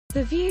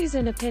The views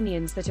and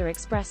opinions that are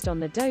expressed on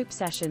the Dope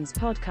Sessions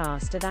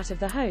podcast are that of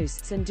the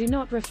hosts and do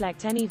not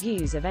reflect any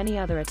views of any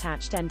other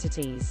attached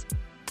entities.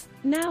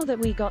 Now that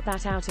we got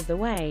that out of the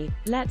way,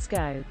 let's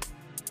go.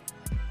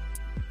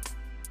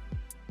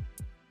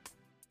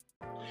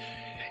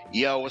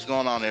 Yo, what's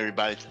going on,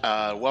 everybody?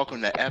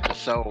 Welcome to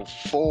episode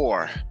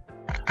 4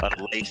 of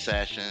Late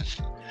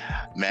Sessions.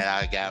 Man,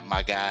 I got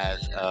my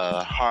guys,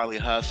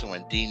 HarleyHustle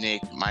and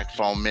D-Nick,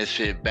 microphone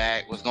Misfitz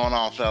back. What's going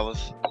on,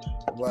 fellas?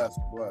 Bless.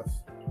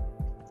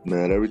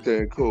 Man,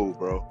 everything cool,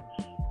 bro.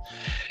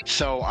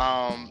 So,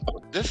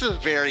 this is a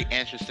very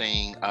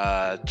interesting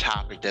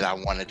topic that I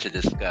wanted to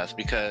discuss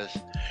because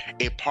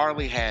it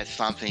partly has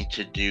something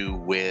to do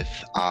with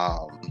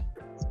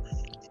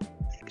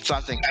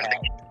something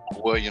that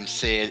Williams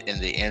said in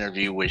the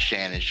interview with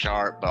Shannon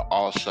Sharp, but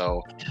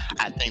also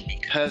I think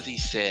because he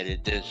said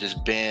it, there's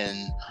just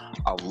been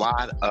a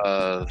lot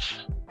of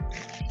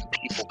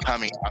people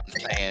coming out and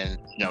saying,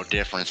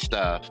 different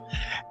stuff.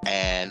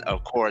 And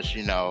of course,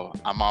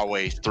 I'm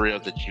always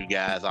thrilled that you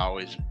guys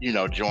always,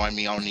 join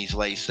me on these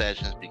late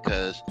sessions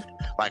because,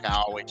 like I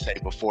always say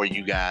before,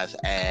 you guys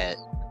add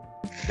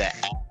the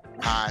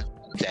content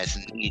that's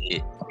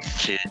needed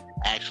to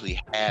actually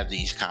have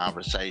these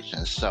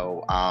conversations.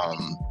 So,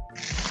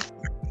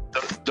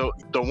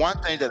 the one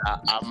thing that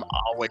I'm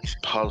always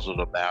puzzled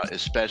about,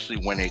 especially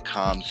when it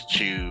comes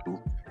to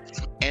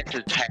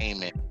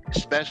entertainment,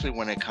 especially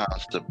when it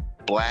comes to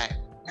black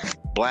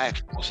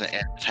folks in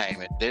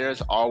entertainment,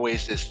 there's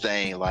always this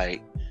thing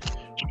like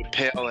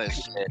Chappelle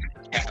has said,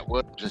 Cat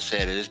Williams has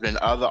said it. There's been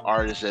other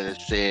artists that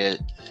have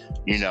said,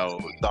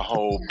 the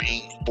whole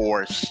being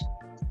forced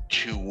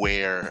to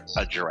wear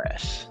a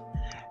dress,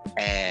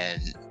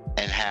 and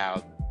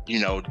how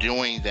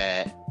doing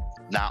that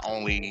not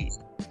only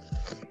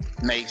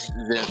makes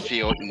them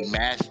feel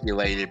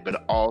emasculated,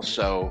 but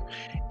also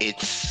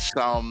it's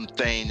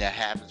something that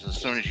happens as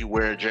soon as you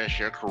wear a dress,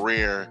 your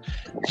career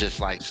just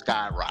like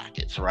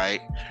skyrockets,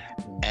 right?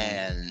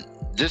 And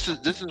this is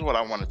what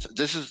I wanted to,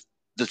 this is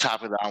the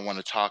topic that I want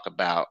to talk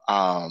about.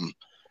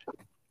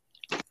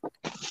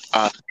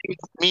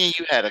 Me and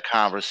you had a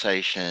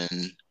conversation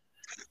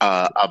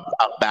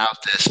about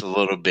this a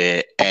little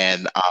bit,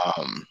 and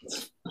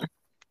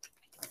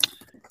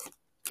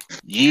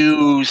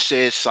you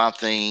said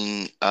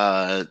something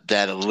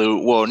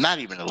that not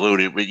even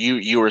alluded, but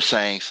you were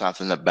saying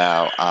something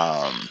about,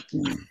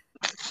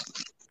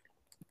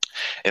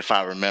 if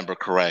I remember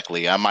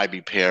correctly, I might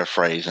be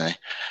paraphrasing,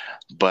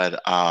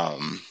 but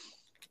I'm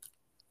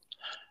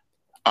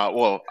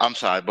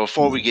sorry.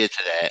 Before we get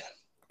to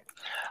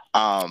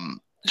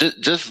that,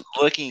 just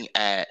looking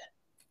at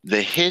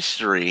the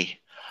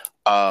history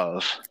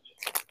of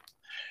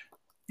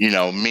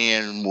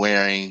men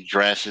wearing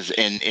dresses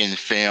in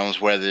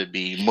films, whether it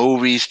be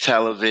movies,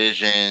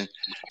 television,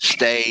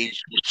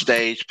 stage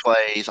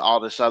plays, all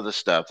this other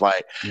stuff.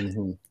 Like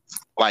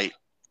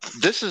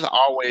this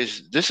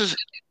has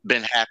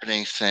been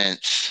happening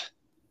since,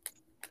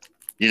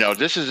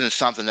 this isn't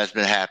something that's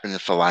been happening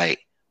for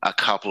like a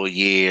couple of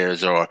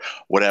years or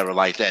whatever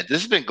like that.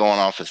 This has been going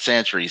on for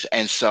centuries.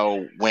 And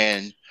so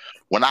when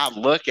I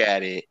look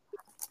at it,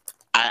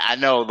 I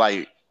know,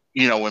 like,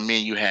 when me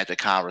and you had the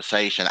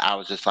conversation, I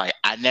was just like,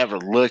 I never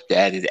looked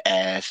at it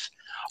as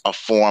a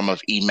form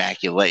of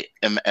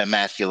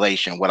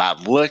emasculation. What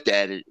I looked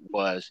at it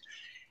was,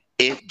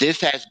 this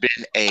has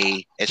been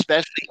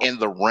especially in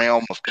the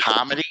realm of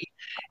comedy,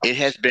 it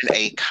has been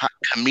a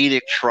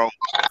comedic trope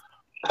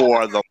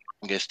for the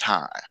longest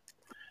time.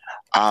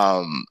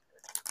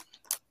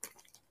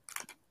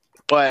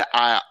 But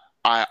I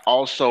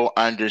also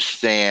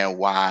understand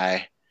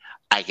why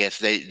I guess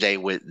they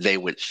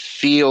would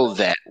feel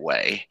that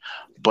way.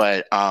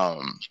 But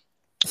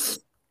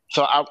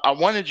so I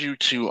wanted you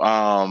to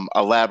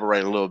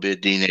elaborate a little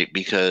bit, D-Nick,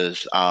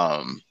 because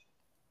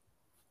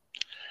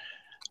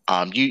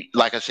you,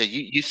 like I said,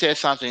 you said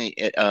something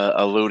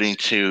alluding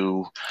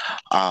to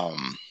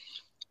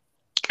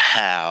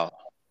how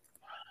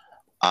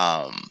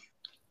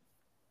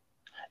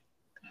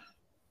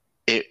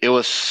it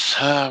was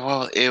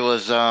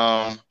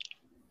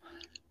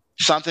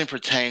something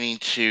pertaining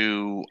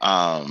to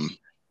how,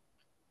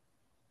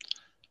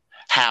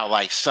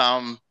 like,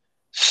 some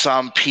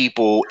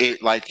people,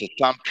 it like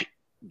some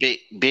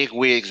big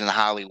wigs in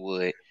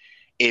Hollywood,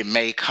 it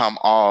may come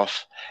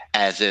off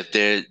as if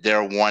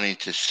they're wanting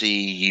to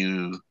see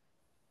you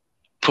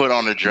put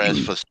on a dress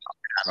for some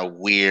kind of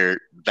weird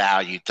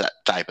value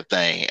type of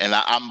thing. And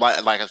I'm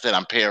like I said,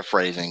 I'm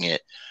paraphrasing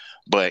it,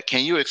 but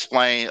can you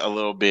explain a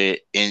little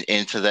bit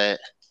into that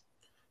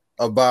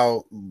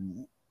about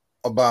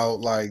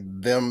like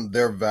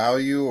their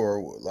value,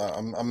 or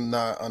I'm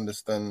not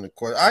understanding the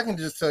question. I can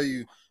just tell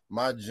you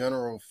my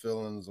general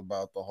feelings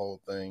about the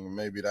whole thing.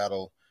 Maybe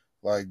that'll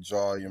like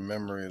jog your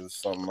memory to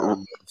something I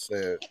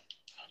said.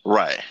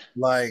 Right.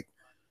 Like,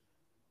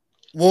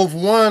 well,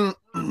 one,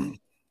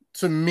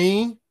 to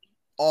me,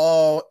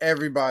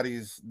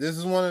 this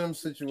is one of them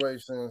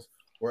situations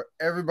where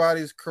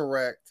everybody's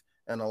correct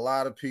and a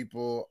lot of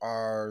people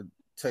are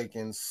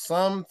taking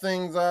some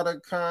things out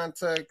of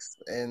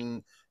context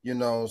and you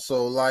know.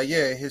 So like,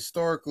 yeah,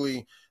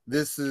 historically,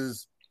 this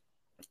is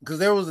because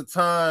there was a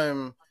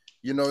time,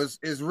 you know,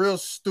 it's real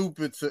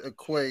stupid to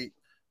equate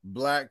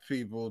black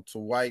people to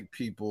white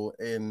people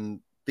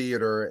in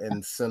theater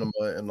and cinema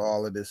and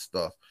all of this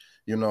stuff.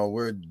 You know,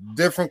 we're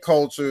different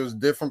cultures,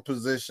 different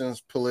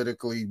positions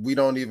politically. We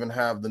don't even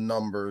have the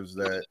numbers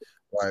that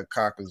white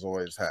cockers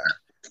always had.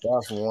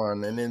 That's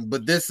one. And then,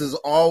 but this has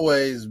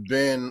always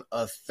been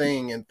a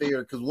thing in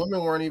theater because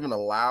women weren't even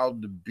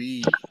allowed to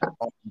be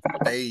on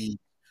stage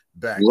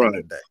back in the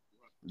Right. day.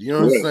 You know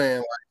what I'm Right. saying?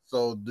 Like,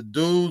 so the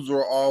dudes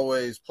were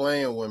always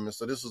playing women.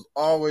 So this was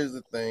always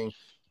the thing,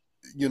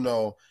 you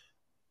know.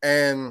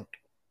 And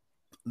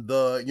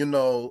you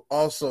know,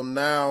 also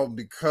now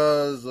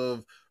because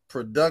of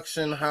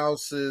production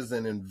houses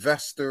and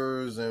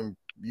investors and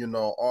you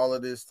know all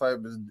of this type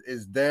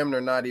is damn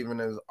near not even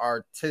as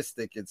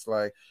artistic. It's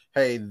like,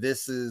 hey,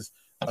 this is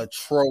a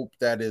trope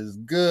that is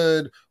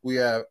good. We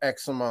have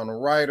X amount of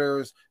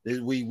writers.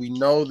 We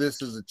know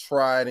this is a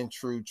tried and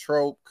true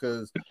trope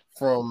because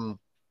from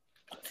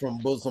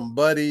Bosom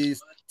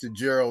Buddies to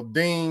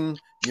Geraldine,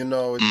 you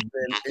know,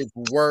 it's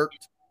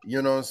worked.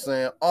 You know what I'm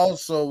saying?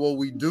 Also, what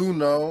we do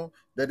know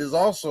that is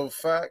also a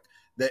fact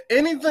that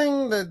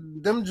anything that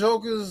them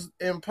jokers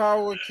in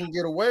power can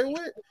get away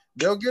with,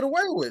 they'll get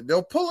away with.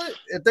 They'll pull it.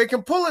 If they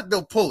can pull it,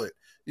 they'll pull it.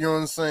 You know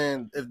what I'm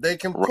saying? If they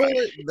can pull Right.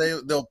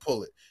 it, they'll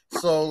pull it.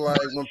 So like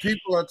when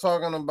people are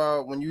talking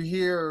about, when you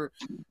hear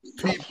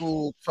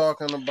people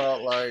talking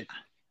about like,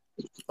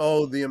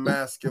 oh, the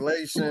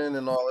emasculation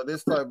and all of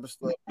this type of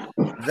stuff,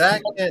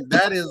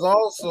 that is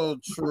also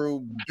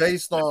true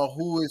based on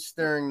who is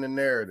steering the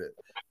narrative.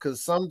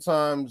 Because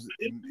sometimes,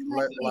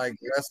 like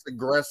less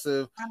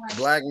aggressive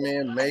black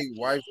men make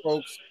white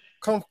folks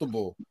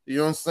comfortable. You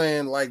know what I'm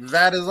saying? Like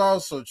that is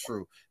also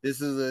true.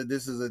 This is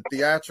a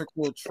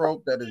theatrical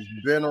trope that has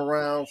been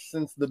around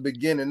since the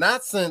beginning.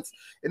 Not since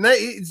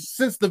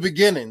since the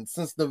beginning,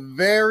 since the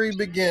very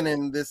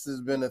beginning. This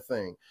has been a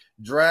thing.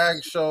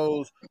 Drag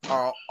shows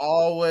are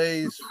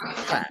always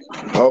packed.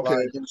 Okay,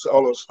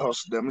 Like,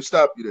 let me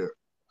stop you there.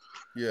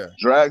 yeah.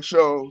 Drag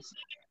shows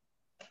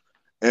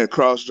and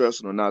cross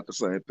dressing are not the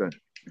same thing.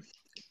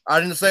 I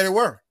didn't say they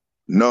were.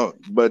 No,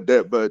 but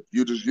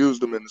you just use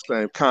them in the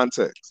same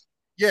context.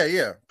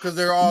 Yeah, because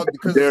it's all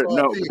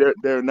theater.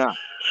 They're not.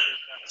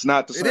 It's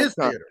not the It same is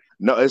theater.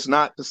 No, it's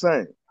not the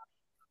same.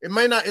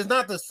 It's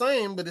not the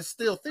same, but it's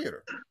still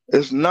theater.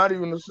 It's not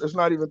even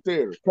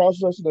theater. Cross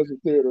dressing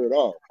isn't theater at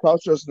all.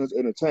 Cross dressing is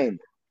entertainment.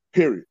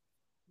 Period.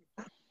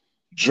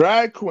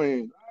 Drag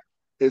queen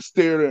is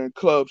theater and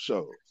club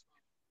shows.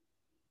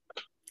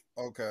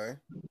 Okay.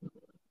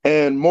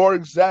 And more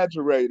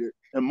exaggerated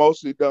and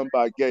mostly done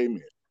by gay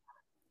men.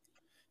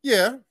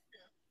 Yeah.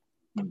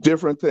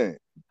 Different thing.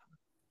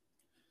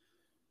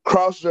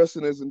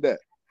 Cross-dressing isn't that.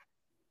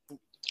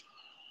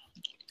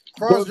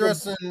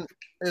 Cross-dressing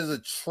is a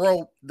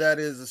trope that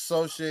is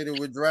associated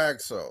with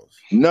drag shows.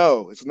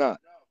 No, it's not.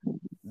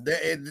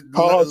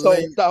 Hold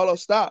on,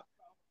 stop.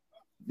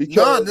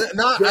 Because,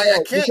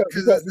 I can't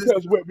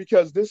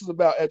because this is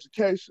about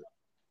education.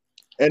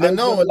 And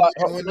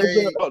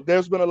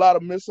there's been a lot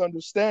of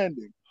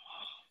misunderstanding.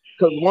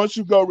 Because once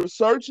you go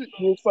research it,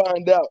 you'll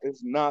find out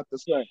it's not the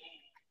same.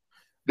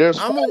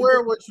 I'm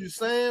aware of what you're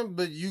saying,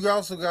 but you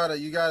also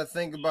gotta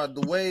think about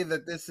the way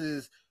that this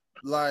is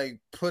like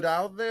put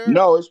out there.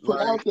 No, it's put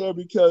out there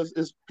because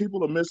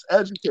people are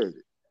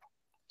miseducated.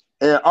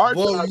 And our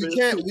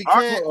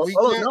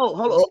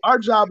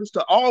job is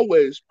to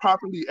always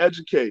properly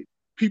educate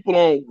people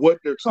on what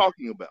they're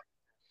talking about.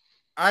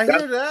 I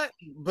hear that,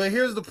 but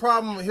here's the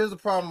problem. Here's the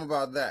problem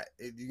about that.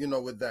 You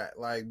know, with that,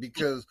 like,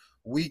 because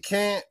we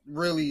can't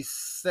really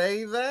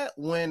say that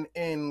when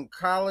in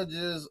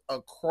colleges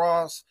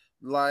across,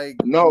 like,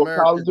 America,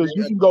 colleges.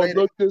 You can go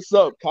look this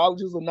up.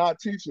 Colleges are not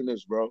teaching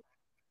this, bro.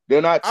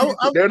 They're not.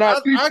 They're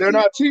not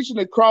teaching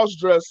that cross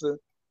dressing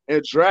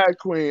and drag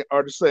queen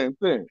are the same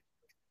thing.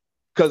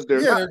 Because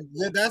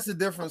that's a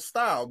different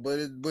style, but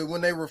when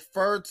they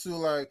refer to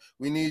like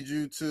we need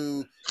you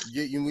to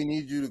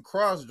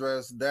cross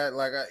dress, that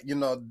like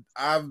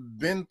I've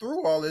been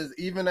through all this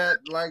even at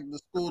like the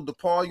school,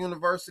 DePaul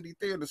University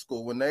Theater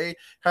School, when they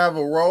have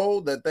a role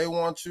that they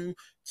want you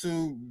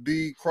to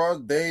be cross,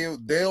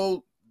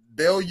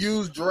 they'll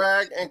use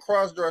drag and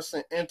cross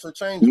dressing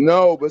interchangeably.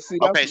 No, but see,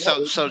 okay,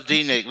 so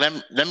D-Nick,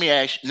 let me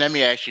ask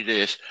you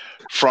this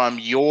from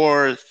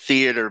your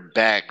theater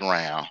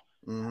background.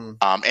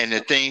 Mm-hmm. And the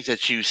things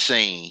that you've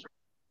seen,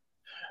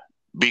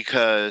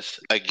 because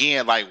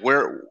again, like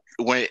we're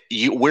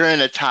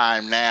in a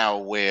time now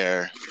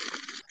where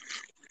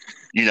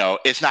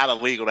it's not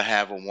illegal to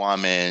have a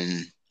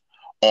woman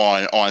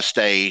on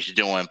stage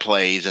doing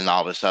plays and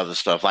all this other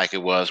stuff like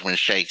it was when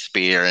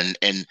Shakespeare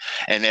and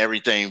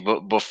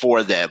everything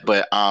before that.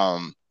 But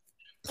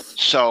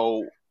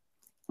so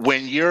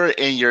when you're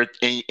in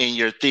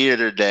your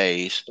theater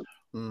days,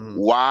 mm-hmm.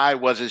 why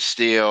was it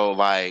still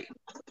like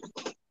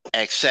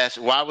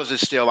why was it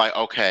still like,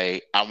 okay,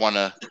 I want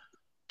to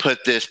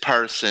put this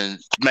person,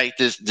 make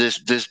this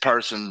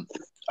person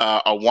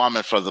a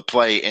woman for the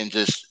play, and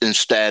just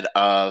instead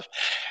of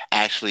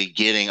actually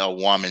getting a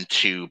woman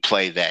to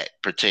play that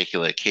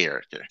particular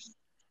character.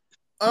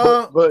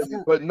 But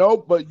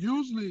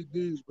usually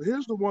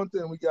here's the one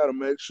thing we got to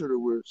make sure that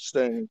we're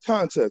staying in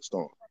context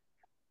on.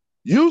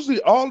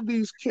 Usually all of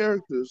these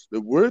characters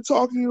that we're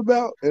talking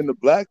about in the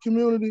black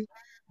community,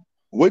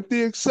 with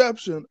the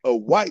exception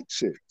of white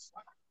chicks,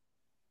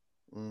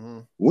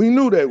 we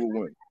knew they were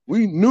women.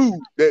 We knew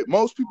that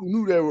most people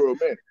knew they were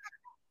romantic,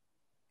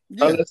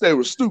 unless they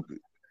were stupid.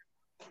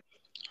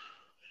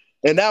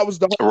 And that was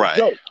the whole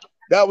joke.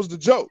 That was the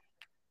joke.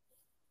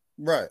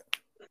 Right.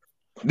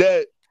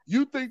 That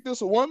you think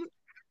this a woman?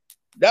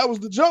 That was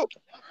the joke.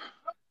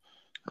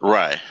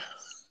 Right.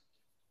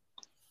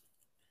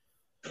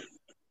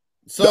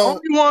 So the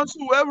only ones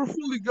who ever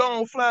fully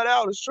gone flat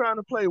out is trying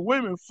to play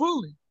women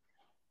fully,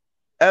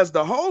 as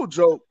the whole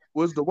joke,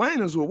 was the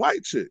Wayans with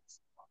white chicks.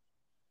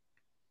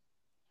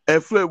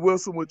 And Flip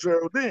Wilson with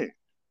Geraldine.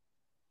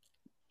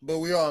 But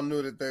we all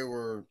knew that they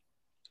were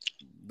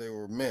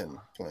men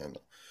playing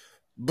them.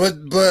 But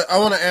I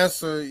want to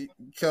answer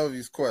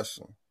Kelvy's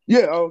question.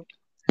 Yeah.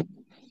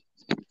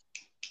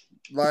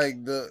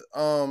 Like the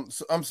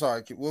I'm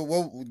sorry.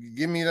 What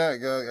give me that?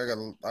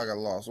 I got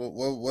lost.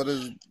 What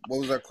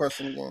was that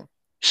question again?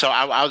 So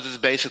I was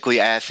just basically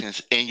asking,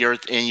 in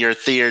your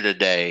theater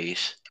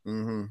days,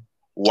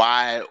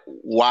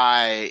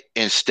 why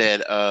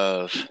instead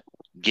of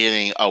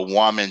getting a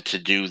woman to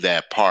do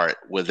that part,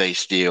 were they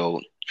still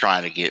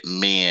trying to get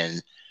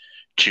men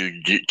to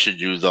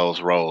do those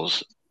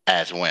roles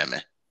as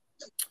women?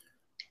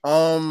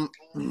 Well,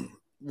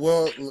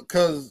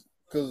 because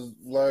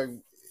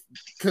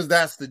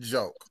that's the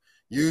joke.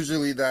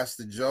 Usually that's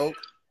the joke.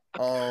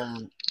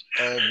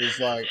 It's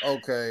like,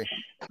 okay,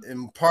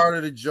 and part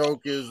of the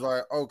joke is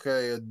like,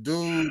 okay, a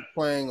dude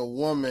playing a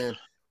woman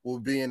will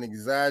be an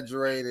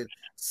exaggerated,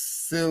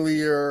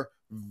 sillier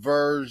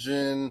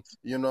version,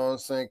 you know what I'm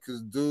saying?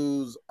 Because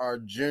dudes are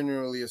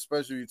generally,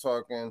 especially if you're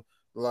talking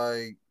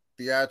like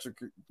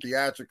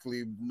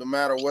theatrically, no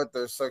matter what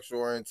their sexual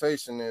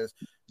orientation is,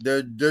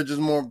 they're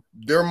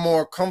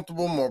more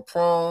comfortable, more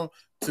prone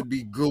to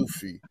be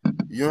goofy.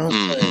 You know what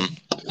I'm saying?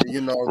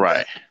 You know,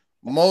 right.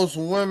 Most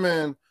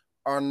women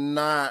are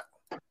not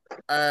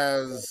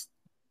as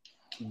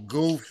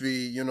goofy,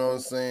 you know what I'm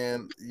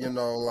saying? You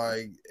know,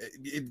 like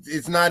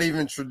it's not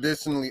even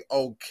traditionally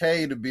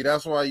okay to be.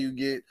 That's why you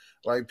get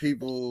like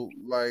people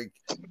like,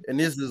 and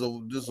this is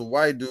a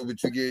white dude,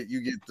 but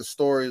you get the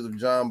stories of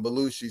John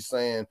Belushi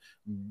saying,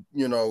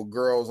 you know,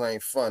 girls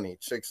ain't funny,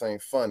 chicks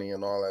ain't funny,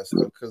 and all that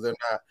stuff, because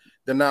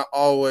they're not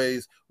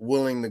always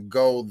willing to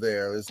go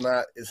there. It's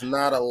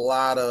not a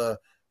lot of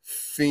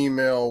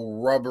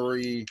female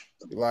rubbery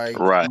like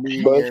right.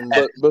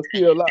 But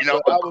see a lot. You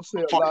know, I would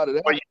say a lot of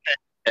that.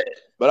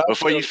 But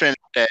before you finish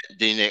that,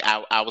 D-Nick,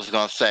 I was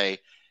gonna say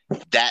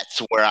that's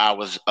where I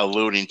was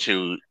alluding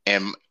to,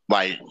 and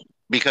like,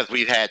 because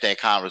we've had that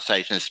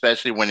conversation,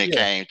 especially when it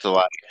came to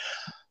like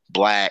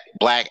black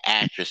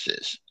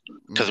actresses,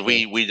 because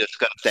we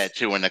discussed that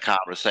too in the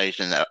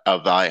conversation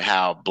of like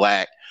how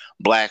black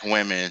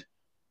women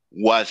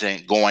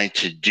wasn't going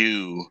to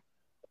do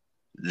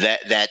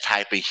that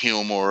type of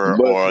humor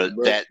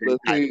type of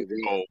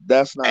role.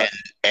 That's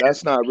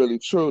not really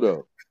true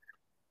though.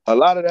 A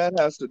lot of that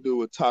has to do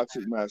with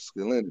toxic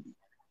masculinity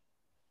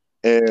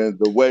and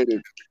the way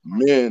that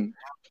men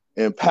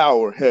in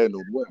power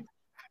handled women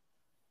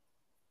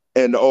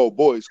and the old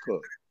boys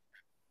club.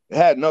 It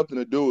had nothing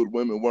to do with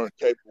women weren't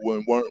capable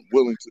and weren't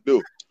willing to do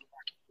it.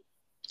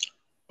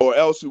 Or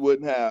else we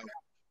wouldn't have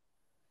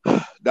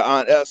the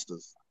Aunt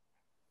Esther's.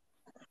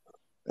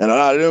 And a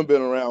lot of them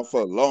been around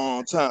for a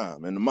long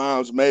time, and the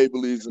Moms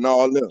Maybelines and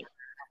all them.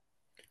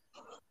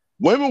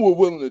 Women were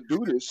willing to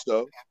do this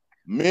stuff.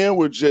 Men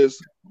were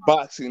just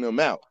boxing them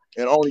out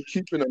and only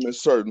keeping them in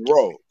certain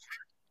roles,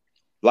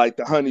 like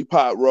the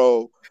honeypot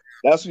role.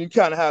 That's when you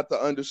kind of have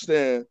to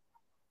understand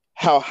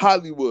how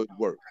Hollywood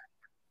works,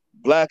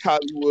 Black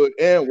Hollywood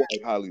and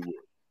white Hollywood.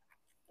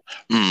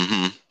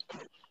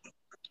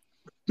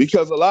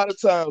 Because a lot of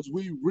times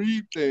we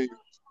read things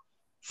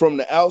from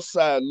the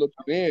outside looking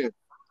in,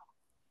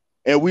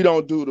 and we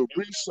don't do the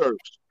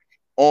research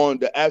on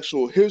the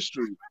actual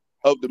history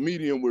of the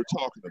medium we're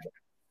talking about.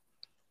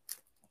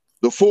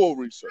 The full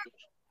research.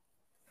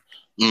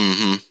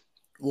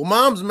 Well,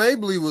 Moms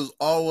Mabley was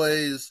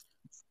always,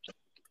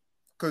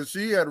 because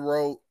she had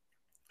wrote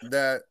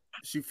that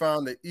she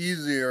found it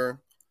easier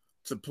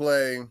to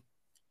play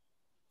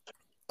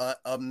an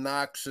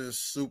obnoxious,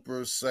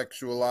 super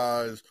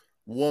sexualized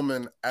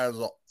woman as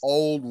an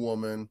old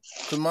woman.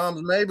 Because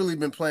Moms Mabley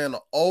been playing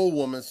an old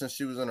woman since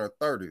she was in her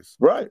 30s.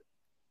 Right.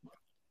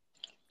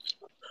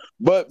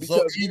 But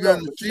because so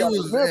even she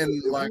was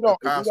in like a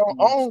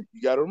costume.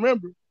 You got to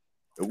remember,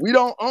 if we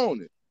don't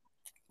own it,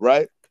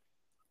 right?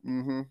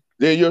 Then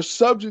you're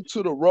subject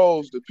to the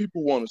roles that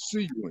people want to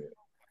see you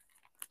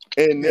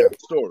in their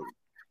story.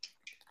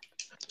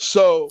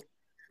 So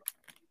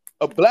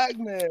a black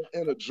man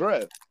in a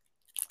dress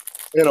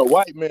in a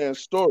white man's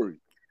story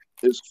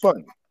is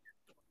funny.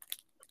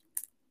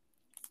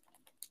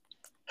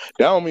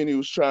 That don't mean he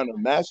was trying to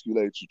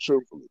emasculate you,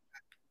 truthfully.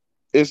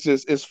 It's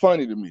just, it's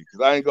funny to me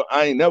because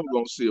I ain't never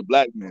gonna see a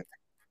black man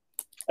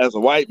as a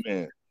white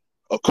man,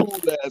 a cool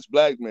ass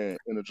black man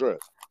in a dress.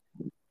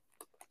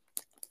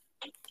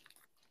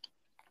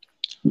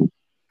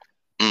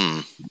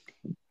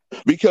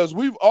 Because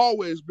we've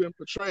always been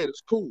portrayed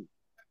as cool.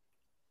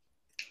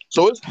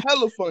 So it's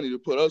hella funny to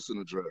put us in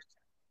a dress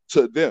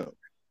to them.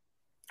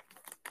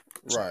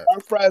 Right. Our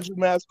fragile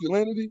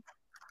masculinity,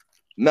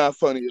 not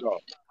funny at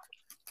all.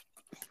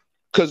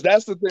 Because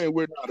that's the thing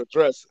we're not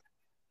addressing.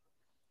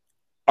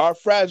 Our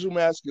fragile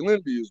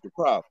masculinity is the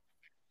problem.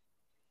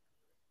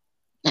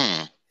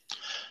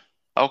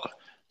 Okay.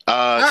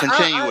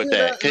 Continue with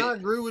that. I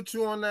agree with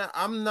you on that.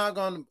 I'm not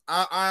gonna.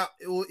 I'm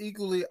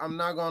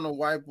not gonna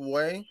wipe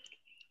away.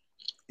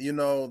 You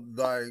know,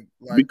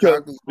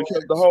 because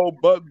the whole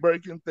buck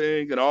breaking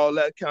thing and all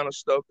that kind of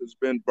stuff has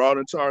been brought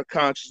into our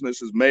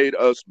consciousness, has made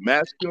us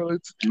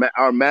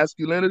our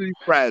masculinity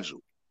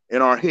fragile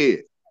in our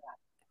head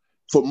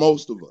for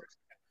most of us.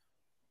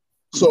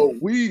 So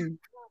we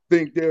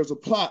think there's a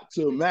plot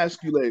to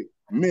emasculate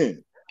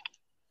men,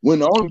 when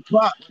the only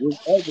plot was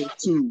ever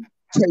to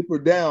taper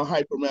down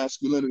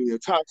hypermasculinity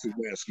and toxic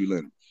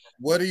masculinity.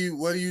 What do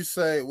you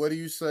say? What do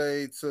you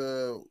say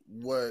to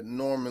what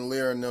Norman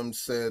Lear and them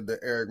said to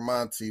Eric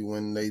Monty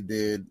when they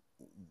did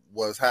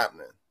What's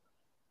Happening?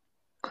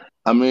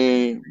 I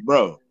mean,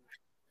 bro,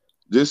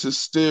 this is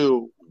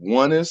still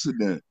one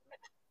incident.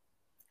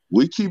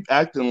 We keep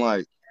acting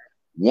like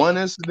one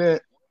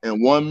incident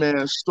and one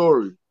man's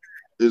story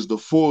is the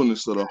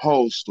fullness of the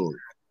whole story.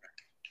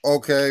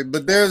 Okay,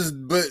 but here's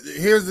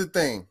the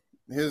thing.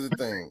 Because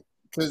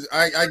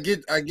I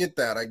get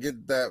that. I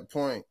get that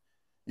point,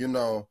 you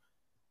know.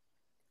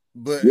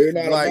 But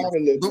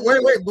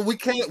but we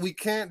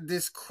can't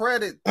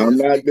discredit this. I'm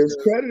not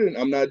discrediting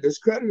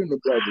the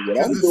brother.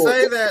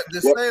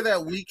 To say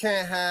that we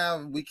can't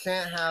have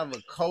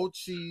a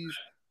Cochise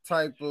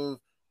type of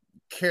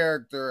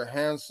character,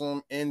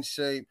 handsome, in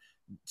shape,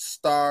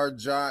 star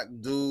jock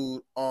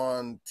dude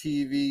on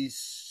TV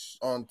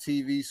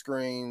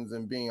screens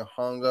and being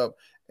hung up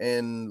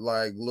in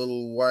like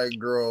little white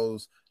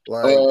girls,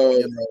 like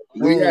you know,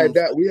 we had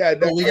that.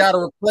 But we got to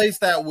replace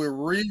that with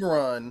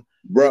rerun,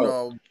 bro. You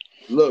know,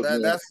 look,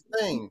 that's the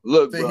thing.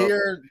 Look, to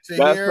hear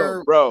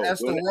Esther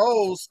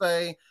Rose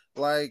say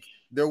like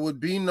there would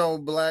be no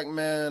black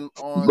man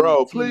on.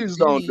 Bro, TV.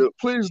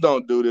 please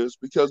don't do this,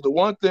 because the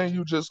one thing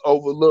you just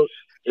overlooked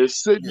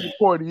is Sidney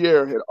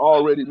Poitier had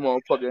already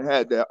motherfucking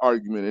had that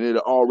argument, and it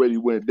already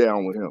went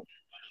down with him.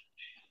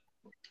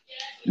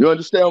 You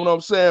understand what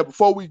I'm saying?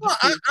 Before we get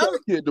to the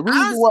kid, the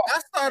reason why,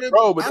 I agree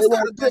with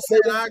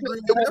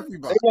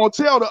everybody. They won't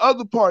tell the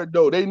other part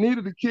though. They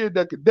needed a kid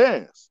that could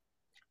dance.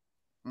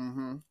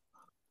 Mm-hmm.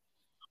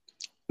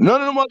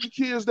 None of them other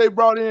kids they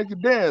brought in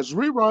could dance.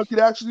 Rerun could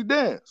actually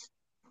dance.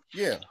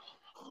 Yeah.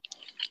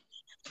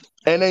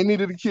 And they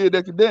needed a kid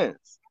that could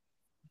dance.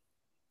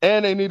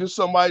 And they needed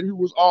somebody who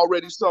was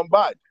already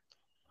somebody.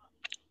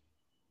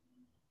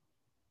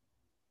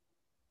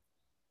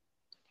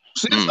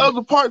 See, there's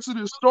other parts of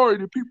this story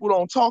that people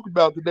don't talk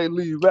about that they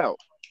leave out.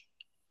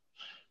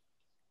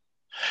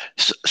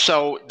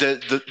 So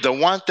the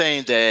one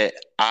thing that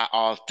I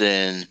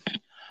often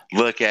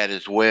look at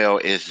as well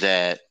is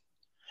that,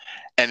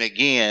 and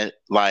again,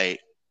 like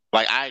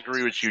I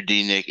agree with you,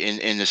 D-Nick,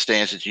 in the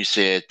stance that you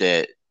said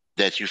that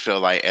you feel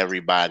like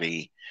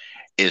everybody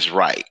is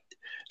right.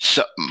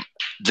 So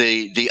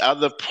the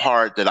other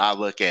part that I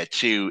look at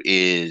too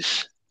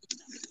is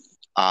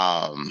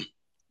I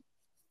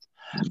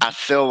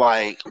feel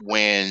like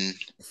when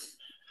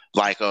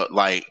like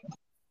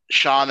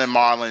Sean and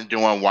Marlon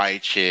doing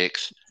White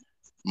Chicks,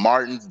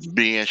 Martin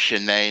being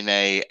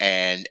Shanae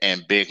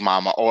and Big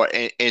Mama, or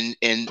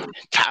in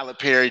Tyler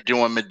Perry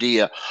doing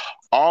Medea,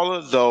 all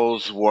of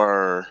those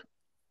were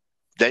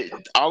their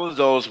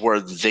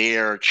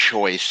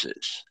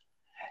choices.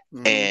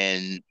 Mm-hmm.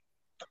 And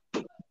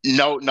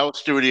no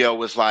studio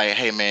was like,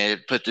 hey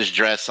man, put this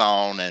dress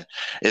on and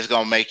it's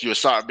gonna make you a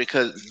star.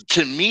 Because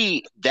to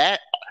me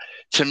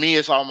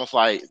it's almost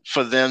like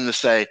for them to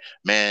say,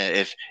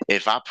 man,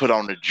 if I put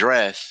on a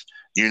dress,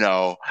 you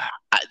know,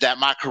 that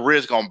my career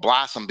is gonna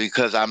blossom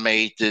because I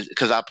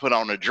put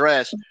on a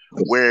dress.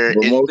 Where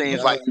it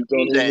seems like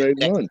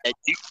that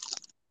you,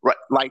 right,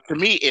 like to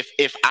me,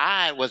 if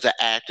I was an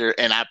actor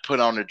and I put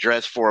on a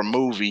dress for a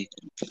movie,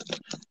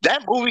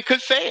 that movie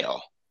could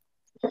fail.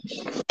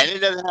 And it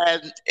doesn't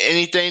have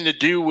anything to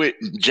do with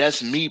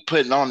just me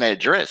putting on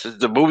that dress.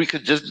 The movie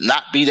could just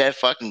not be that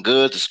fucking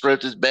good. The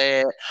script is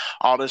bad.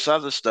 All this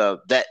other stuff.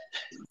 I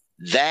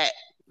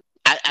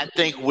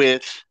think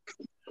with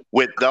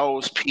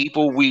those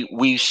people,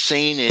 we've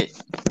seen it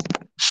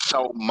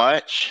so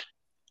much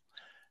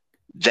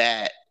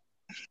that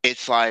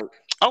it's like,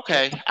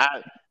 okay,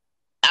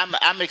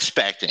 I'm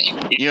expecting.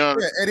 You know,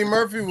 yeah, Eddie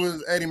Murphy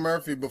was Eddie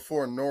Murphy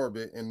before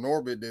Norbit, and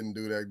Norbit didn't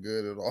do that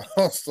good at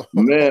all. So.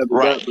 Man,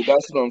 but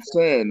that's what I'm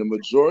saying. The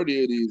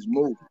majority of these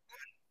movies,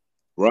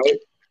 right?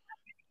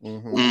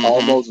 Mm-hmm.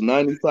 Almost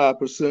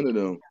 95% of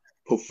them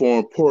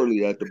perform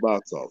poorly at the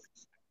box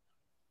office.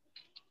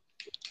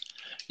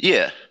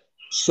 Yeah.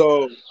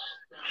 So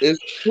it's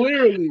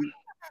clearly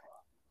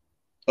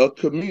a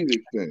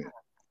comedic thing.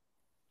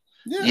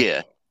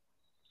 Yeah.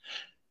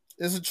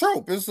 It's a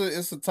trope. It's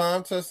a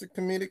time-tested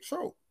comedic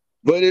trope.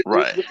 But it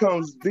Right.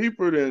 becomes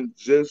deeper than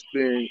just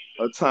being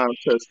a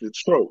time-tested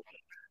trope.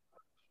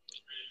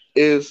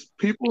 Is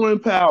people in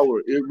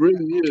power, it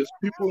really is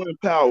people in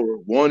power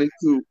wanting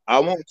to, I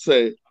won't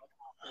say,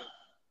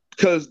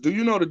 because do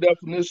you know the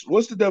definition?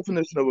 What's the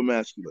definition of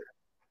emasculate?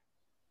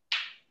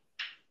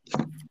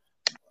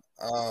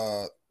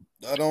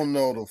 I don't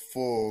know the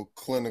full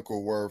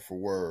clinical word for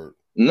word.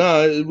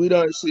 No, we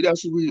don't see.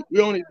 That's what we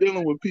only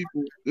dealing with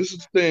people. This is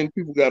the thing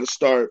people got to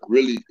start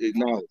really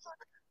acknowledging.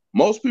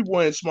 Most people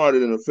ain't smarter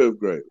than a fifth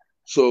grader.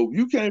 So if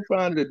you can't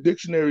find it at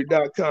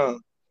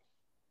dictionary.com,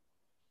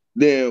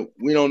 then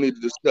we don't need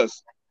to discuss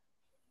it.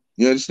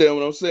 You understand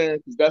what I'm saying?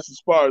 Because that's as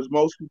far as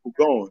most people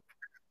going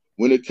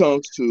when it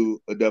comes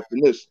to a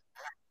definition.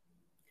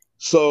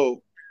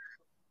 So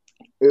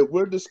if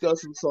we're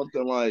discussing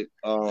something like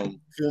to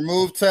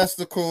remove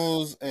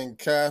testicles and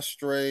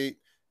castrate,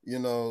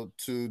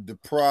 to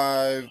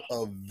deprive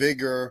of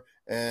vigor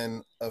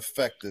and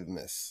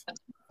effectiveness.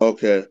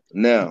 Okay,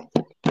 now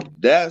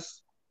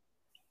that's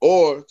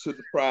or to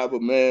deprive a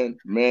man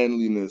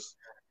manliness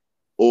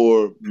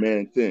or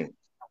man things.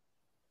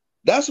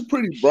 That's a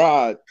pretty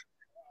broad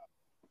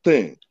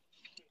thing.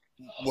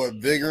 What,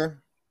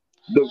 vigor?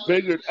 The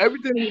vigor,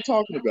 everything we're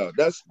talking about,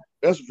 that's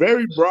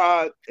very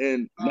broad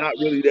and not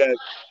really that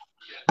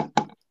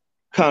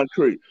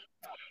concrete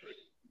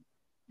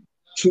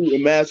to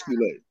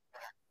emasculate.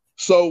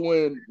 So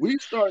when we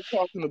start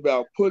talking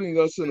about putting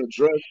us in a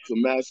dress of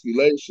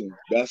emasculation,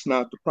 that's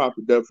not the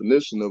proper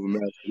definition of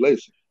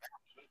emasculation.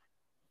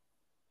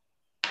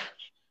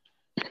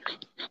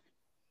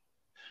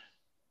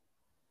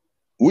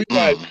 We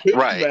might be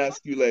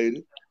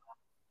emasculated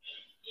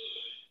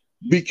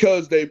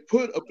because they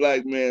put a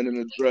black man in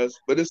a dress,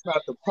 but it's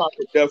not the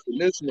proper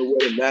definition of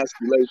what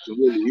emasculation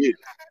really is.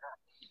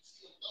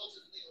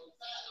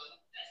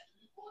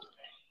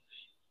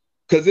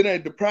 Because it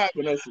ain't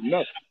depriving us of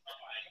nothing.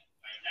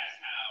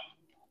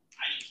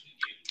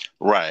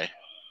 Right.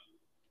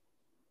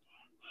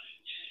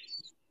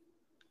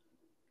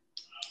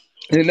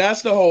 And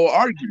that's the whole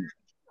argument.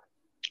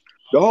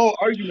 The whole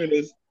argument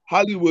is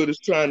Hollywood is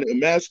trying to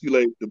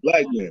emasculate the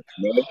black man.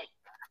 No?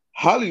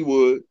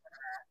 Hollywood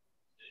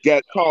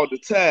got called to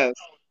task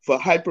for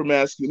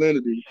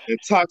hypermasculinity and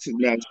toxic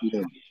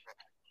masculinity.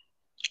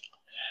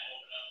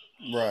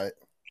 Right.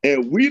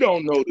 And we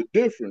don't know the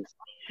difference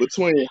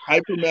between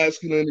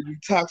hypermasculinity,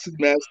 toxic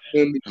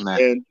masculinity,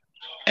 and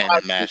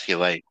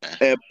emasculation.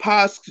 And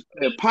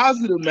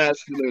positive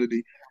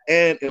masculinity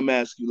and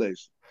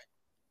emasculation.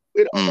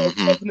 We don't know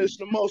the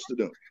definition of most of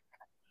them.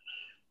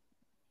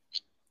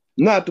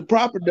 Not the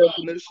proper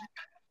definition.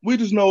 We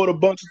just know what a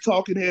bunch of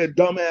talking head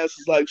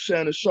dumbasses like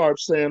Shannon Sharp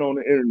saying on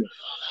the internet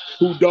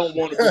who don't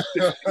want to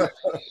be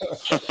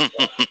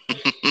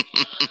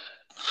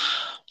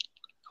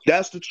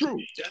That's the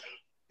truth.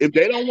 If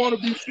they don't want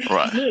to be 60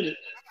 minutes,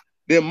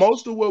 then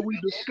most of what we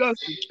discuss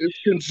is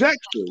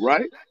conjecture,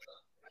 right?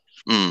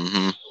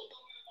 Mm-hmm.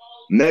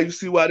 Now you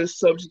see why this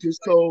subject is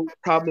so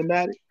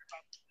problematic?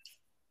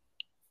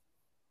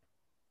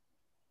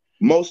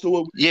 Most of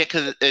what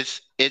because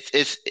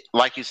it's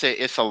like you said,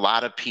 it's a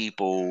lot of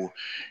people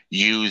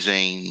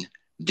using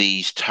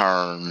these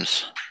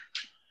terms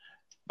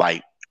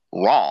like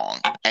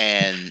wrong,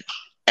 and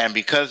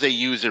because they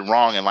use it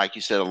wrong, and like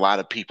you said, a lot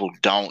of people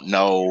don't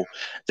know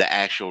the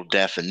actual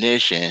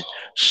definition,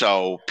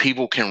 so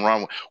people can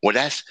run, well,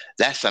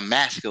 that's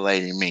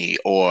emasculating me,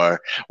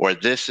 or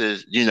this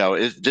is,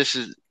 this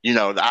is,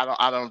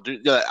 I don't do.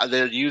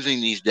 They're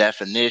using these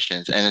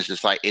definitions, and it's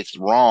just like, it's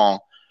wrong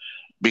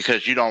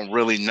because you don't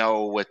really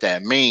know what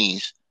that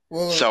means.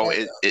 Well, so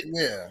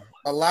yeah,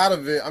 a lot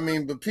of it. I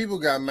mean, but people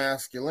got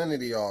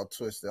masculinity all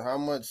twisted. How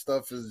much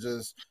stuff is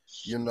just,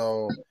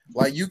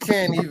 like you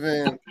can't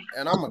even.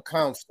 And I'm a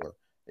counselor.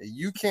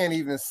 You can't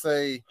even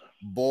say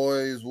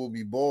boys will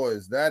be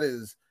boys. That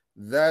is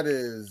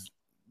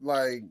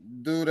like,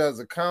 dude, as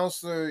a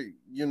counselor,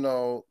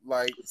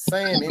 like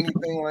saying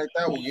anything like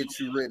that will get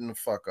you written the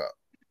fuck up.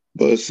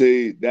 But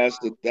see, that's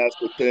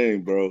the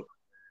thing, bro.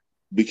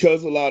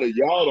 Because a lot of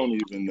y'all don't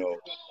even know,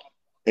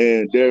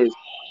 and there's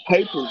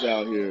papers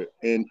out here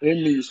and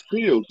in these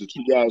fields that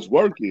you guys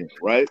work in,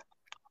 right?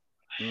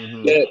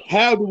 Mm-hmm. That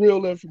have the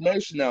real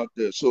information out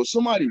there. So if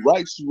somebody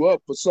writes you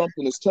up for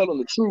something that's telling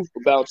the truth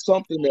about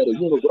something that a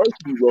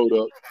university wrote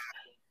up,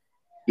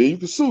 then you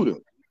can sue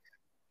them.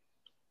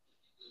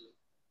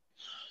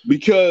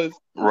 Because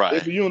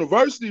if a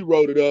university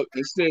wrote it up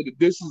and said that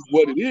this is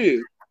what it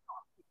is,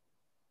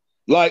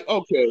 like,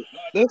 okay,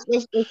 let's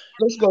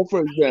go for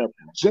example.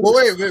 Well,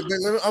 wait,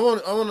 I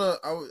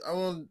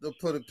want to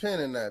put a pin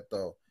in that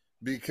though,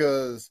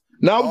 because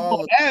now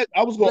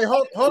I was going.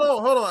 Hold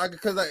on,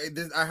 because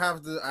I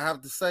have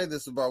to say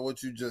this about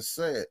what you just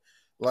said.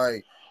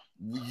 Like,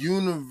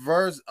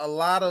 a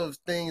lot of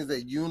things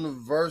that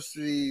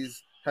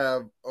universities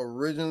have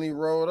originally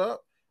wrote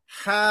up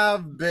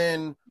have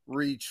been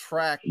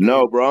retracted.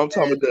 No, bro, I'm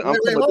talking about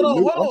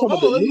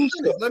the new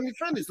stuff. Let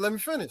me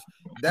finish.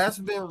 That's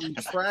been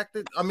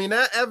retracted. I mean,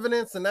 that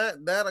evidence and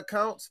that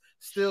accounts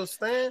still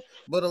stand,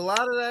 but a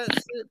lot of that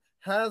shit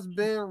has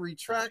been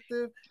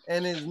retracted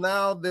and is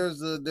now there's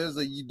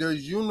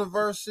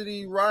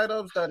university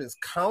write-ups that is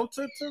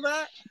counter to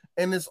that,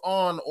 and it's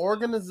on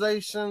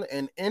organization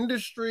and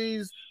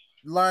industries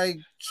like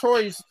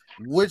choice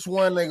which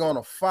one they're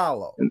gonna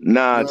follow.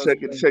 Nah, check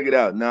it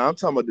out. Nah, I'm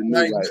talking about the new.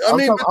 Like, I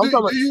mean,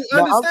 do you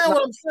understand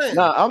what I'm saying?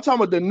 Nah, I'm talking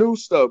about the new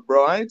stuff,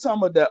 bro. I ain't talking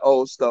about that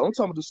old stuff. I'm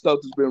talking about the stuff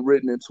that's been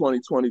written in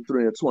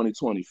 2023 and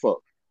 2024.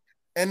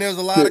 And there's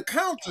a lot of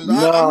counters.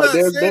 No, I'm not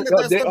saying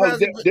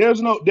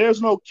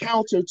there's no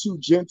counter to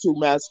gentle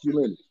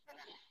masculinity.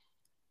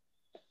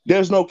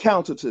 There's no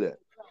counter to that.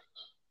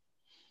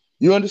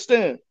 You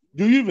understand?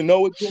 Do you even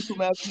know what gentle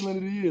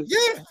masculinity is?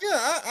 Yeah.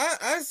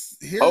 I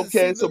hear.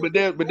 Okay, so but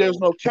there's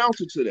no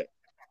counter to that.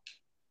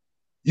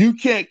 You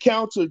can't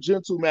counter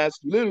gentle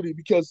masculinity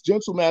because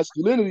gentle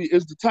masculinity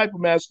is the type of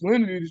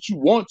masculinity that you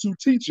want to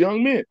teach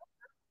young men.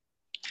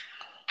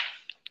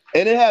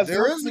 And it has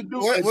nothing to do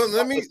with. Hold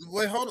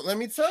on. Let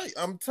me tell you.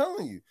 I'm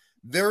telling you,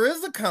 there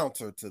is a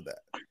counter to that.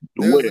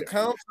 There's a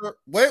counter.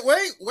 Wait.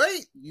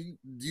 You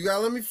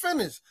gotta let me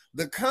finish.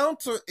 The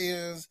counter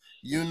is,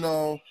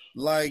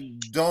 like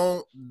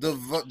don't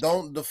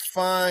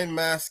define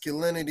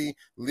masculinity.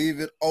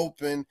 Leave it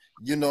open.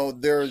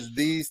 There's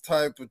these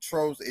type of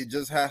tropes. It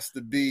just has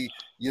to be,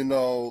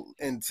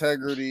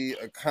 integrity,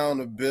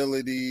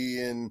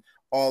 accountability, and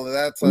all of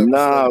that type of stuff.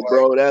 Nah,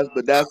 bro, that's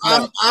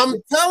not. I'm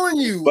telling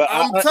you. But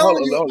I'm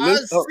telling you. I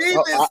see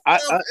this.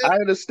 I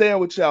understand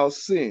what y'all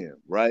seeing,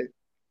 right?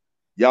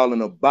 Y'all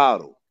in a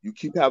bottle. You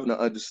keep having to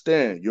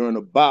understand. You're in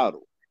a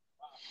bottle.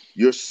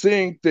 You're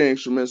seeing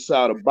things from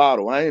inside a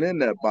bottle. I ain't in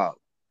that bottle.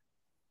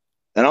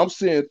 And I'm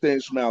seeing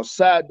things from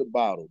outside the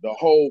bottle, the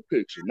whole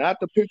picture, not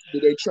the picture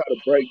that they try to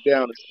break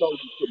down and show you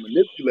to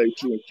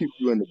manipulate you and keep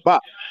you in the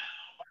box.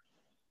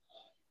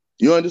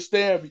 You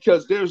understand?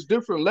 Because there's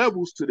different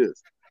levels to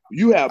this.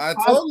 I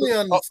totally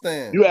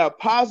understand. You have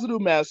positive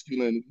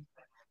masculinity.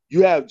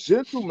 You have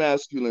gentle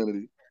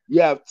masculinity.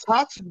 You have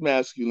toxic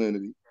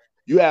masculinity.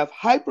 You have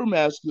hyper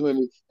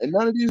masculinity. And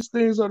none of these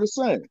things are the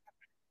same.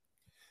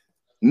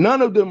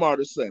 None of them are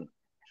the same.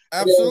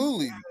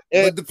 Absolutely.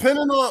 But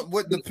depending on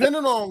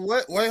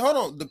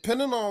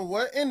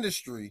what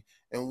industry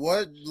and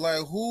what,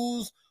 like,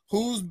 who's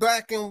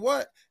backing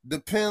what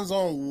depends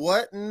on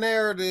what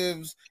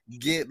narratives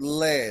get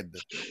led.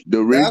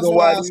 That's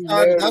why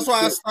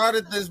I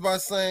started this by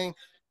saying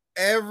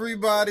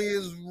everybody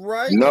is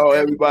right. No,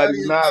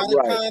 everybody's not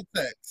right.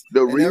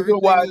 The reason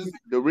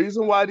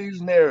why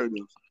these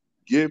narratives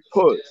get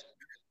pushed,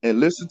 and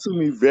listen to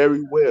me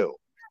very well,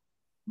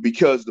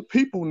 because the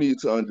people need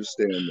to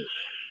understand this.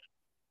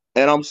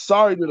 And I'm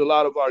sorry that a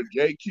lot of our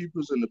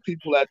gatekeepers and the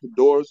people at the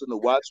doors and the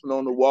watchmen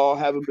on the wall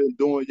haven't been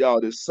doing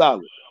y'all this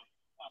solid.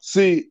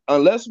 See,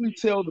 unless we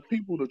tell the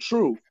people the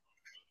truth,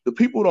 the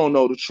people don't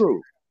know the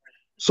truth.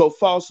 So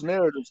false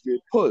narratives get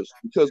pushed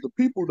because the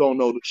people don't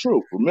know the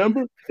truth.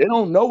 Remember? They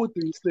don't know what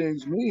these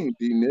things mean,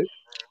 D-Nick.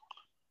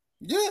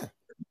 Yeah.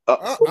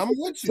 I'm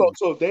with you.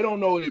 So if they don't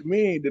know what it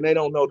means, then they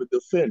don't know to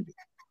defend it.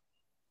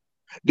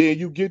 Then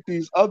you get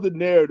these other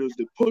narratives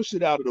that push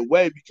it out of the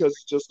way because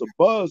it's just a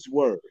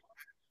buzzword.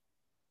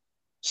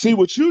 See,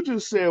 what you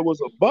just said was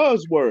a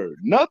buzzword.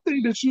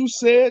 Nothing that you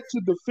said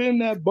to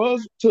defend that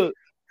to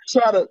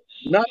try to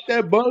knock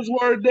that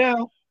buzzword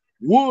down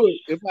would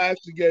if I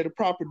actually gave the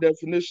proper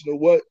definition of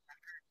what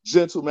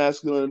gentle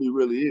masculinity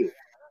really is.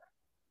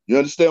 You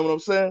understand what I'm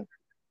saying?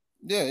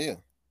 Yeah.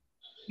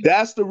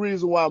 That's the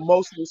reason why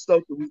most of the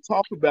stuff that we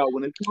talk about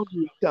when it comes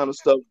to this kind of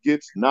stuff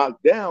gets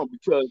knocked down,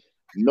 because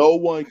no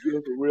one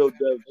gives a real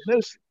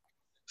definition.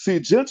 See,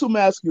 gentle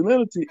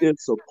masculinity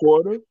is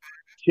supportive,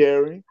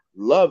 caring,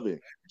 loving,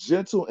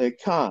 gentle, and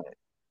kind.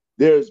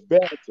 There's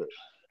banter.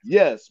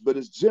 Yes, but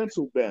it's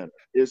gentle banter.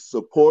 It's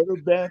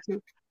supportive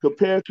banter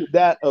compared to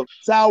that of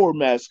sour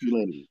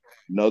masculinity.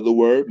 Another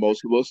word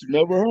most of us have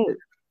never heard.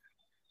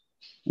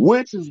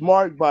 Which is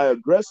marked by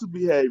aggressive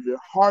behavior,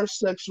 harsh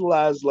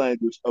sexualized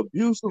language,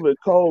 abusive and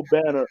cold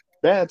banter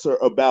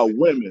about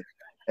women,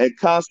 and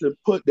constant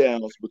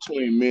put-downs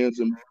between men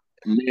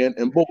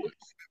and boys.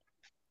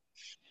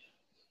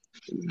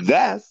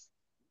 That's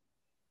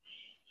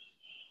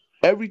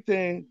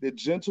everything that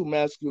gentle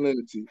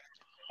masculinity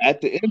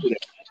at the end of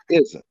that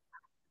isn't.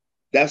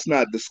 That's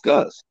not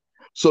discussed.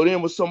 So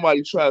then when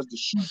somebody tries to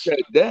shoot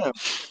that down,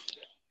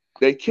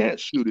 they can't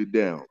shoot it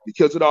down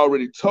because it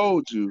already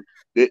told you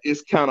that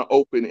it's kind of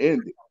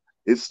open-ended.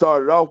 It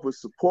started off with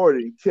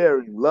supporting,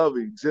 caring,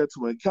 loving,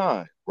 gentle, and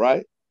kind,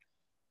 right?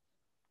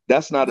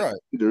 That's not a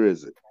gender,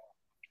 is it?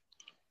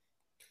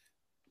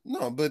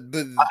 No, but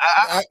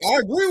I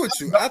agree with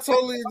you. I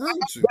totally agree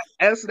with you.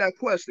 Answer that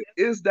question.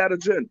 Is that a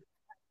gender?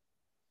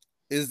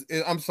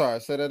 I'm sorry,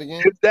 say that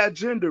again. Is that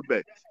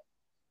gender-based?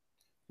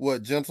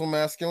 What, gentle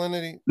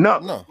masculinity?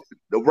 No.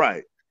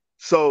 Right.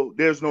 So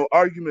there's no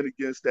argument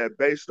against that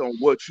based on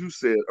what you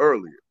said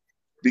earlier,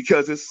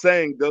 because it's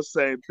saying the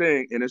same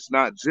thing and it's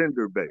not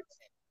gender-based.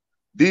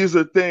 These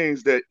are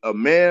things that a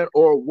man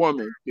or a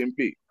woman can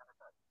be.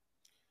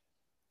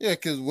 Yeah,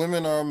 because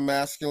women are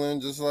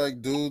masculine just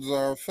like dudes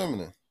are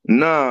feminine.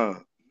 Nah,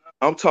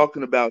 I'm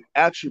talking about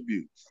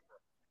attributes.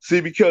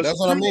 See, because that's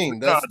what I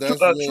mean.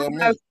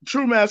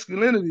 True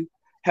masculinity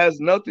has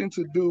nothing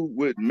to do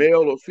with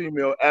male or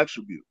female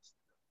attributes.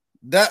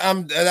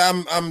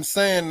 I'm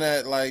saying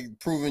that, like,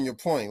 proving your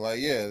point. Like,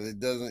 yeah, it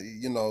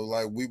doesn't,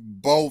 like, we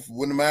both,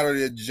 no matter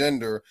the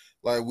gender,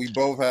 like, we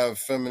both have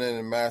feminine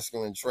and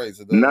masculine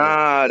traits.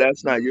 Nah,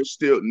 that's not.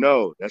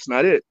 No, that's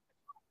not it.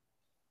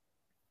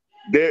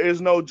 There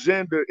is no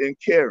gender in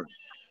caring.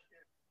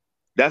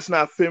 That's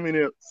not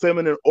feminine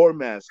or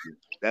masculine.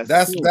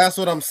 That's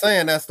what I'm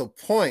saying. That's the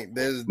point.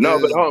 But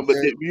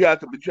you have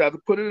to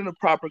put it in the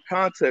proper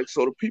context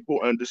so the people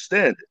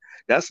understand it.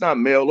 That's not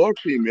male or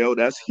female.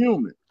 That's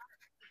human.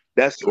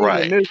 That's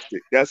humanistic.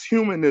 Right. That's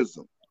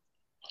humanism.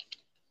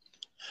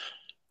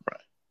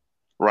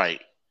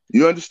 Right.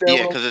 You understand?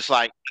 Yeah, because it's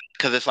like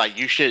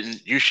you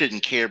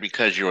shouldn't care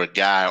because you're a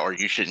guy, or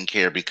you shouldn't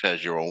care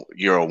because you're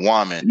a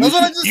woman. That's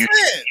what I just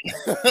said.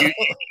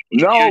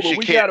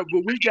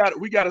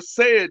 We gotta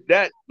say it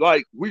that,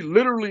 like, we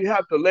literally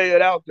have to lay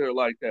it out there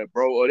like that,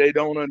 bro, or they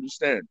don't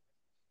understand.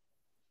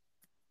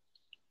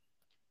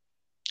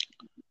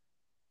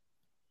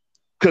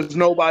 Because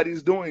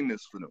nobody's doing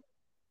this for them.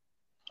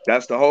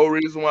 That's the whole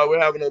reason why we're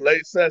having a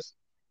late session.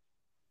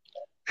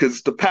 Because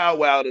it's the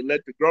powwow to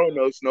let the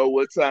grown-ups know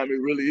what time it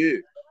really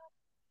is.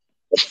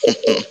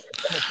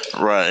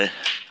 Right.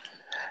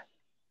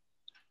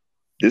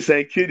 This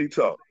ain't kiddie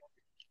talk.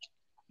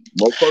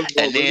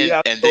 And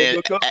then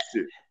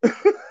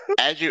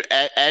as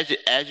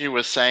you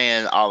were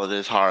saying all of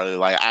this, Harley,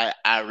 like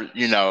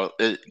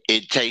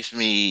it takes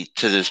me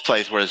to this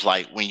place where it's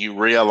like, when you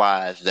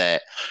realize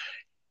that,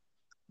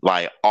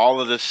 like, all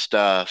of the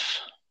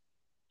stuff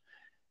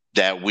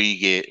that we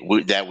get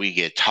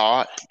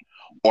taught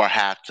or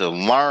have to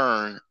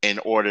learn in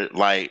order,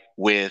 like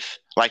you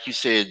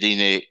said,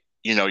 D-Nick,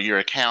 you're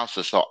a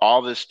counselor, so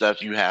all this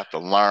stuff you have to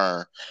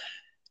learn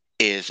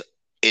is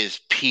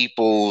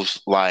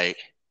people's like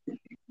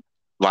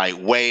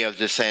way of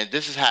just saying,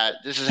 this is how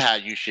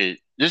you should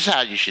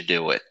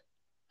do it.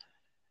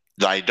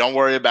 Like, don't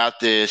worry about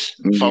this,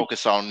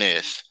 focus on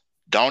this.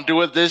 Don't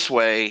do it this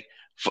way,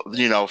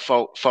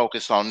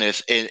 focus on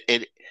this.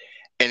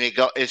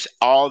 It's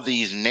all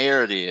these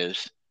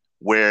narratives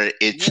where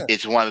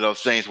it's one of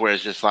those things where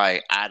it's just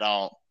like, I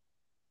don't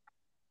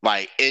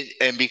like it.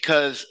 And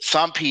because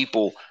some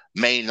people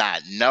may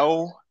not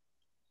know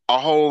a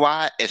whole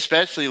lot,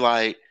 especially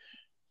like,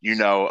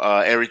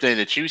 everything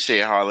that you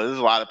said, Harley, there's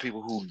a lot of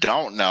people who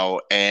don't know.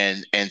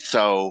 And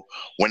so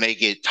when they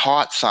get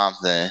taught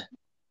something,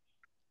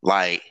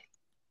 like,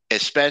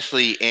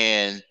 especially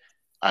in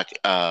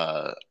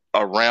a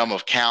realm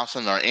of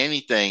counseling or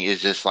anything,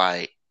 is just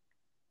like,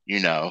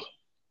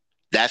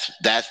 that's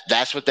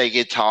what they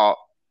get taught.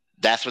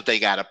 That's what they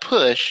got to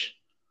push,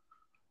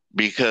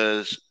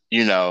 because,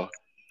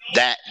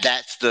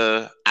 that's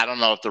I don't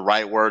know if the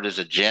right word is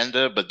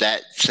agenda, but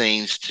that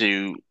seems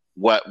to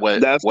what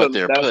they're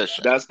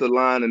pushing. That's the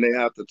line, and they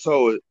have to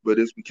toe it, but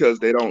it's because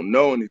they don't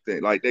know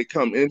anything. Like, they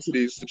come into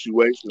these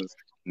situations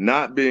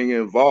not being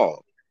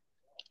involved.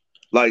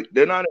 Like,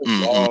 they're not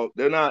involved.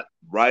 They're not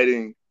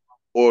writing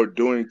or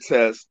doing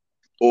tests,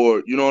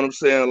 or, you know what I'm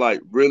saying?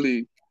 Like,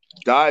 really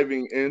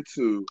diving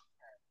into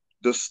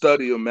the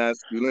study of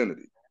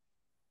masculinity.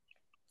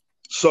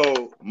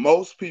 So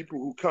most people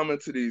who come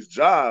into these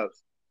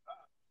jobs,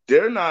 they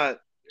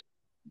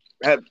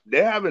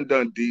haven't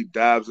done deep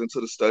dives into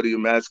the study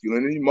of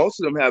masculinity. Most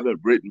of them haven't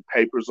written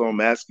papers on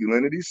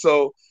masculinity.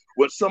 So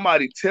when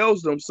somebody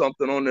tells them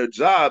something on their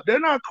job, they're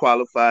not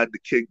qualified to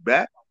kick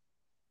back.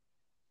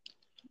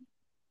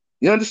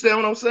 You understand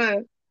what I'm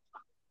saying?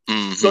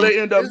 Mm-hmm. So they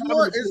end up.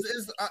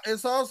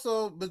 It's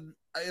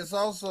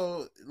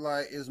also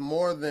like, it's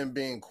more than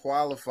being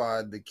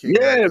qualified to kick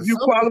back. Yeah, if you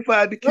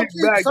qualified to kick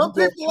back, some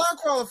people are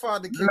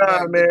qualified to kick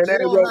back. Man,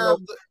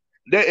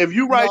 if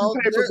you writing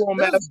papers on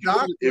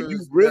masculinity, if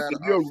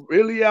you're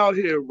really out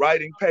here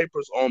writing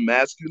papers on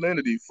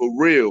masculinity for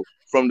real,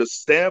 from the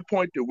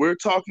standpoint that we're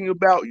talking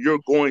about, you're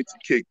going to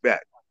kick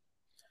back.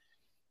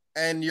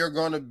 And you're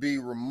going to be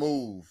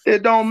removed.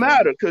 It don't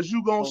matter, because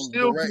you're going to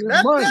still get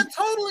money. That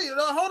totally,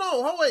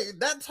 wait,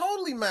 that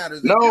totally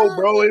matters. No,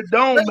 bro, it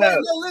don't matter.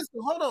 No,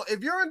 listen, hold on.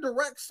 If you're in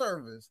direct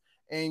service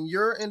and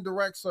you're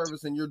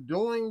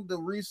doing the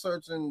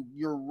research and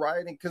you're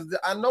writing, because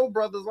I know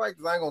brothers like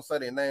this, I ain't going to say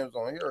their names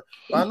on here,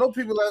 but I know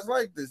people that's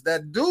like this,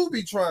 that do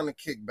be trying to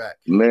kick back.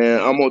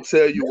 Man, I'm going to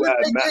tell you why.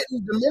 The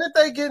minute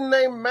they get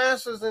named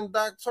masters and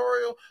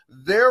doctoral,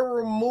 they're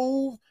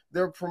removed,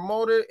 they're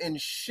promoted and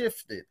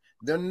shifted.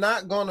 They're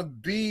not going to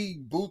be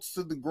boots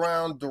to the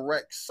ground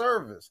direct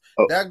service.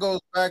 Oh. That goes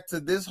back to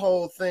this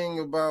whole thing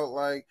about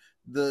okay.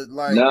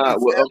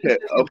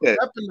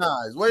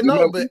 Weaponized. Wait,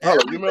 but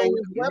everything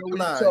is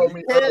weaponized.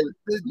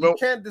 You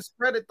can't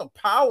discredit the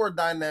power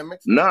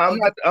dynamics. No, I'm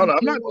not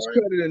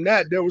discrediting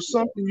that. There was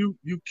something you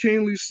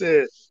keenly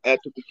said at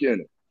the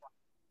beginning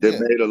that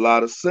made a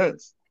lot of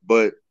sense.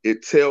 but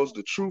it tells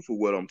the truth of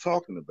what I'm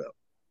talking about.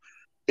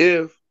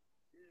 If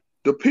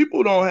the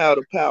people don't have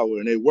the power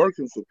and they're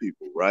working for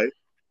people, right?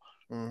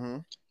 Mm-hmm.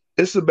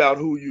 It's about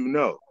who you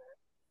know.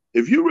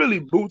 If you really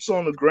boots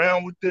on the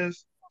ground with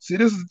this, see,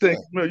 this is the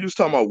thing. You was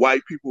talking about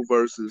white people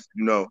versus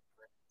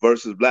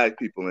black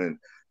people, and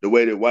the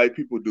way that white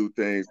people do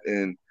things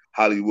in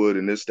Hollywood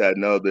and this, that,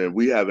 and other, and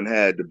we haven't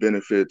had the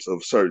benefits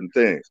of certain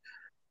things.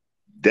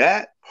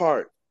 That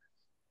part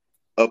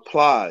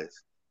applies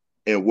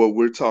in what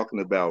we're talking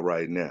about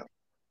right now.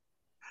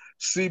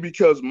 See,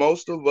 because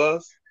most of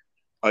us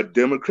are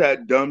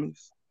Democrat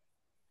dummies,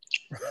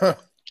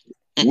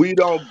 we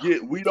don't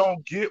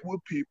get with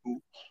people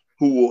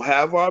who will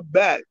have our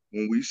back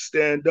when we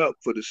stand up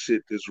for the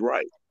shit that's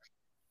right.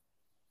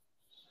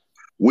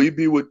 We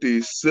be with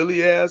these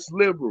silly ass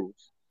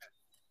liberals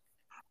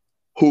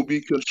who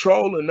be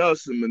controlling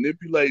us and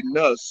manipulating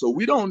us, so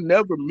we don't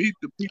never meet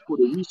the people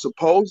that we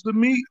supposed to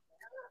meet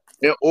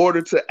in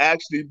order to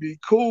actually be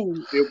cool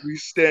if we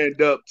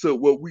stand up to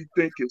what we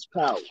think is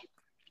power.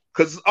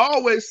 Because it's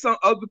always some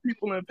other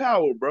people in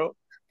power, bro.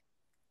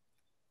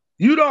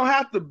 You don't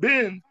have to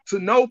bend to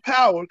no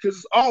power because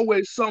it's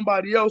always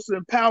somebody else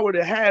in power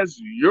that has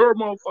your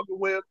motherfucking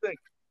way of thinking.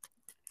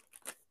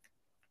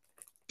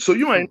 So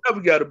you ain't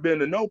never got to bend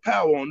to no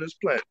power on this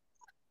planet.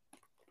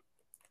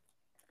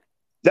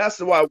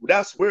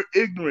 We're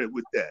ignorant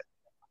with that.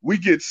 We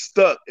get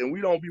stuck and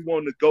we don't be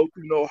wanting to go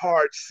through no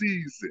hard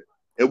season,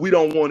 and we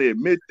don't want to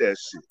admit that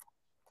shit.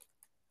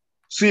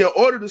 See, in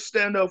order to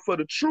stand up for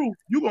the truth,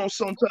 you're going to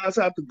sometimes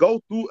have to go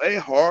through a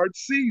hard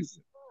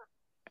season.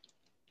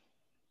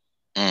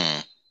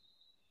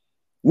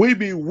 We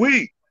be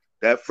weak.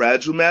 That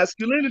fragile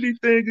masculinity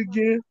thing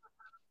again.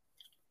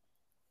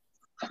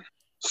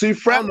 See, I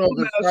don't know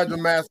if it's fragile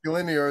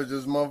masculinity or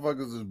just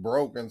motherfuckers is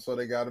broken, so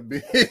they gotta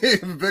be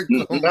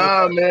victims.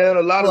 Nah, man.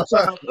 A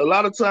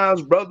lot of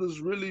times,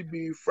 brothers really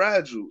be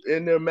fragile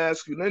in their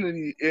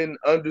masculinity in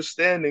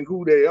understanding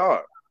who they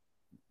are.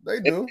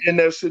 They do in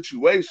their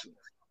situations,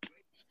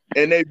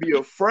 and they be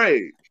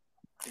afraid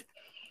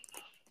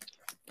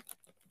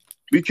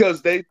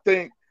because they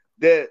think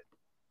that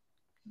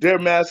their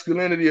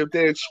masculinity, if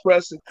they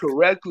express it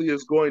correctly,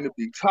 is going to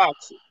be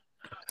toxic.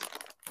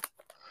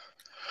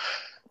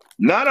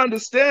 Not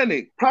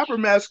understanding proper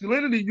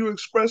masculinity, you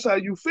express how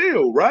you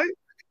feel, right?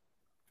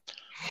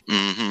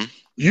 Mm-hmm.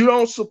 You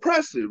don't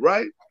suppress it,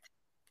 right?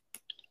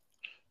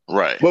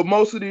 Right. But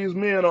most of these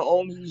men are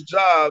on these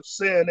jobs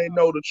saying they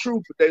know the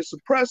truth, but they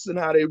suppressing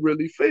how they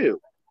really feel.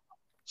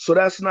 So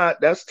that's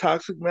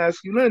toxic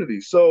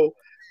masculinity. So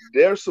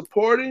they're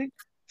supporting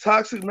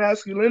toxic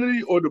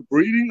masculinity or the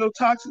breeding of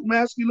toxic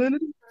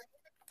masculinity.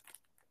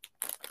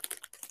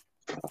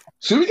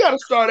 So we got to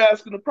start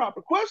asking the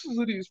proper questions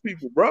of these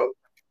people, bro.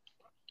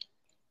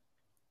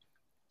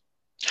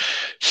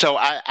 So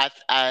I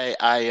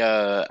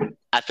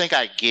think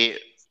I get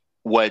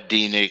what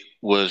D-Nick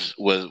was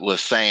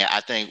saying.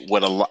 I think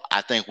what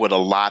a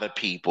lot of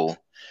people,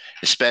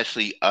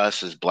 especially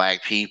us as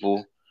Black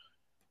people,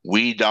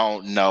 we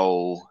don't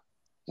know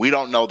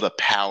the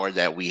power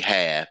that we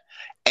have.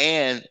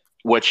 And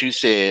what you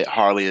said,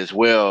 Harley, as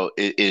well,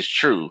 is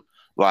true.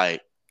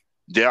 Like,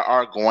 there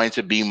are going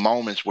to be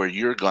moments where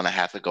you're going to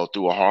have to go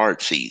through a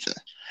hard season.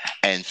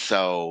 And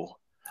so,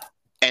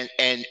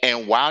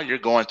 and while you're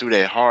going through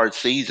that hard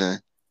season,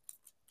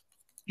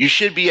 you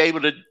should be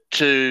able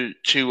to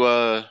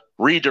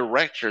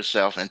redirect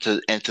yourself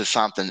into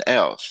something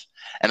else.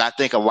 And I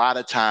think a lot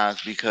of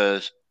times,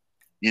 because,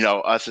 you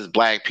know, us as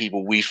Black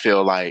people, we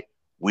feel like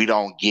we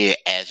don't get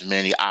as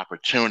many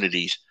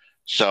opportunities.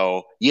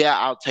 So yeah,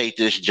 I'll take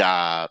this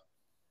job.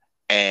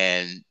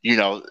 And, you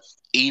know,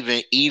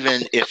 even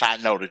if I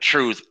know the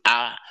truth,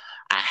 I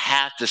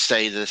have to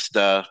say this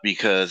stuff,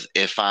 because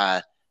if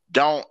I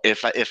don't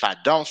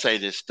say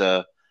this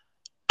stuff,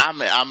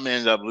 I'm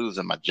end up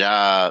losing my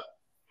job.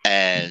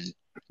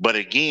 But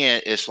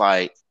again, it's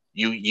like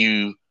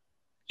you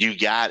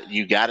got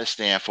to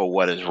stand for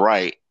what is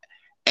right,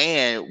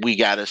 and we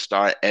got to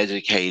start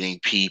educating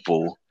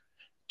people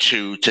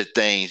to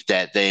things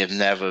that they have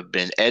never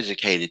been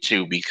educated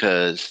to,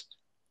 because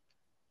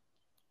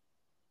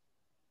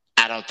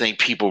I don't think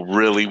people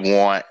really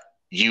want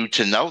you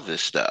to know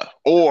this stuff.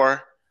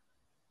 Or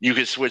you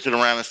could switch it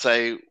around and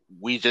say,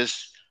 we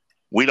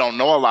don't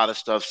know a lot of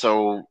stuff,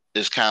 so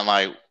it's kind of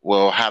like,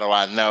 well, how do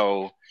I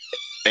know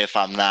if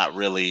I'm not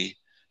really,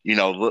 you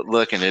know,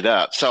 looking it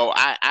up? So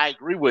I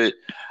agree with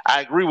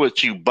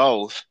you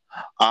both,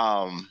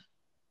 but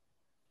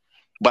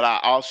I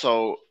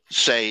also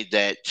say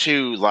that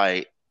too,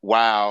 like,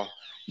 while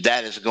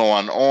that is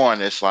going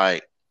on, it's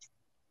like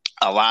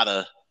a lot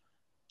of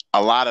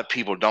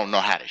people don't know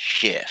how to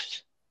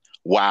shift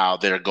while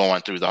they're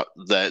going through that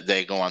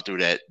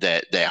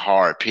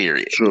hard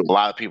period. True. A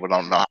lot of people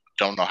don't know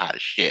how to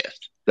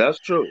shift. That's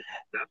true.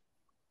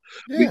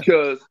 Yeah.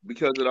 Because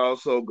it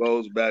also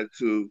goes back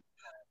to,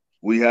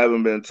 we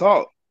haven't been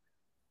taught.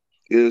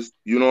 Is,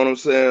 you know what I'm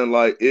saying?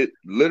 Like, it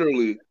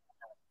literally,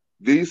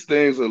 these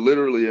things are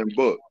literally in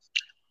books.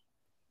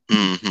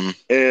 Mm-hmm.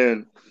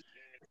 And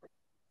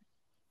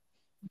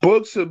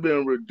books have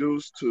been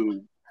reduced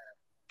to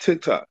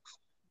TikToks.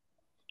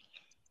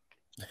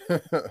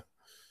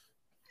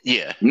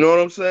 Yeah. You know what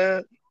I'm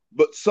saying?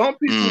 But some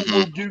people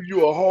will give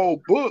you a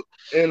whole book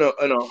and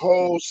a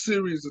whole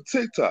series of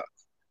TikToks.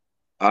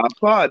 I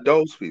applaud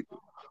those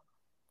people.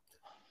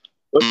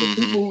 But the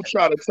people who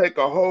try to take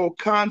a whole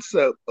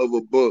concept of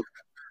a book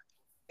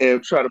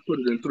and try to put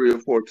it in 3 or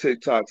 4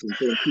 TikToks and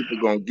think people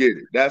gonna get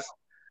it. That's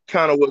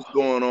kind of what's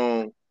going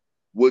on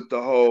with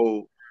the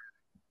whole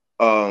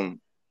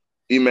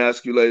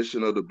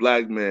emasculation of the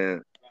black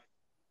man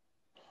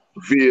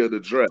via the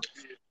dress.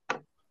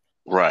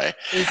 Right.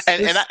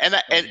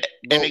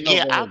 And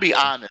again, I'll be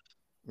honest.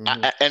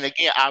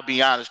 I'll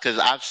be honest, because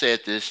I've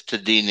said this to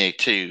D Nick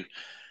too.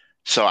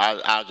 So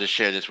I'll just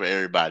share this with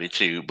everybody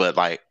too. But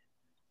like,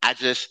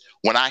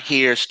 when I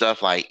hear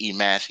stuff like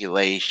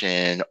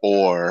emasculation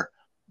or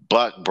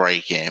buck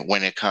breaking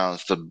when it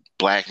comes to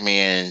black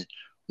men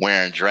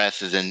wearing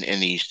dresses in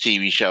these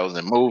TV shows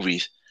and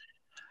movies,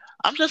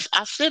 I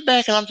sit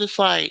back and I'm just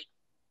like,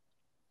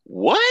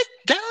 what?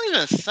 That don't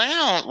even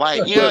sound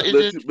like,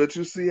 but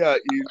you see how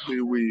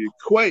easily we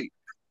equate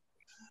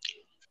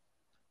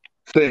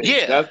things.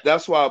 Yeah.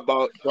 That's why I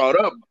brought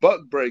up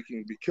buck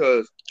breaking,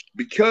 because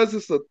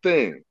it's a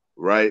thing,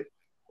 right?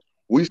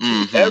 We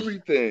see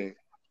everything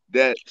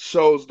that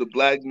shows the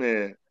black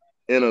man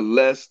in a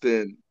less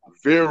than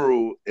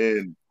virile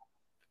and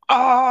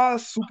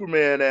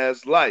Superman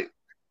ass light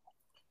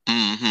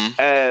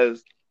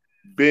as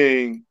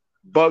being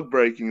buck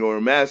breaking or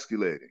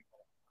emasculating.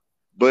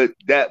 But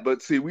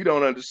see, we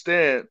don't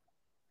understand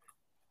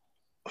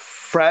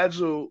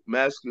fragile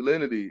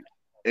masculinity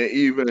and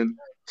even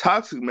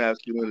toxic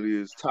masculinity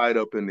is tied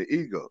up in the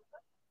ego.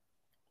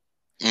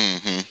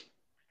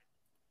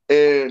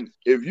 And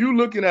if you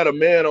looking at a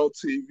man on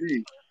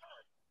TV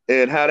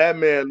and how that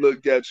man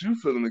look at you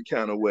feeling the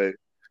kind of way,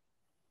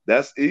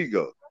 that's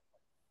ego.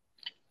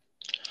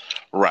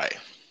 Right.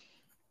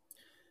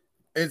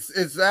 It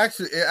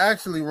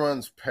actually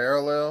runs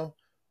parallel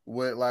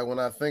with, like, when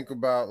I think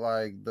about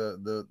like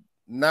the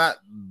not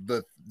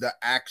the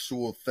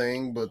actual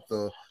thing, but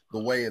the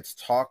way it's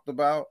talked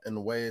about and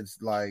the way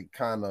it's like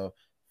kind of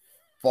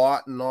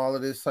fought and all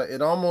of this.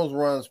 It almost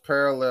runs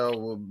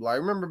parallel with, like,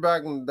 remember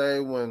back in the day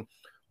when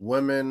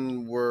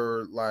women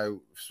were like,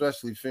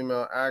 especially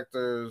female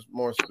actors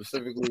more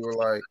specifically, were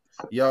like,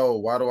 yo,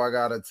 why do I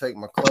gotta take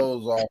my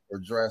clothes off or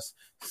dress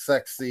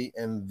sexy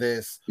in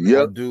this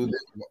or do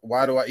this?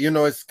 Why do I,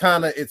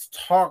 it's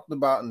talked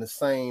about in the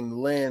same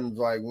lens,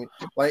 like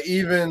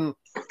even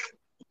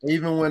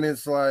when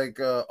it's like,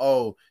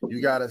 oh,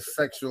 you gotta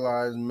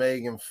sexualize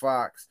Megan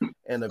Fox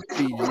in a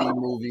PG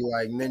movie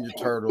like Ninja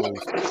Turtles,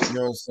 you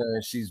know what I'm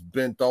saying? She's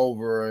bent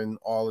over and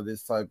all of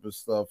this type of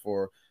stuff,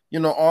 or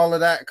all of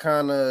that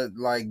kind of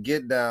like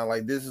get down.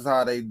 Like, this is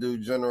how they do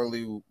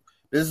generally.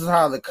 This is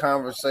how the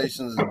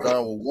conversations is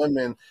done with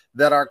women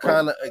that are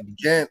kind of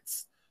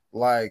against,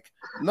 like,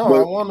 no,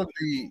 I want to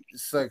be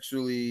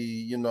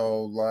sexually,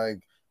 like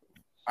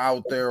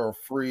out there or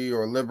free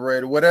or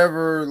liberated,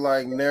 whatever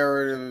like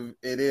narrative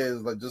it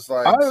is. Like, just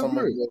like I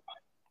agree. Like,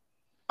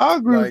 I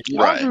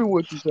agree with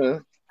what you're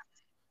saying.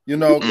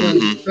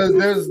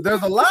 Because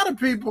there's a lot of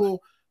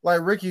people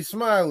like Ricky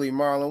Smiley,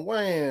 Marlon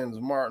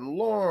Wayans, Martin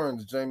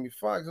Lawrence, Jamie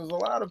Foxx. There's a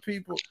lot of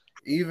people.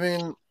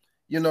 Even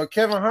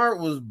Kevin Hart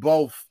was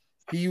both.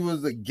 He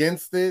was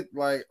against it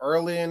like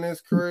early in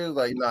his career,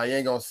 like, nah, you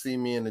ain't gonna see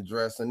me in the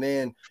dress, and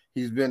then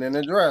he's been in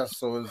the dress,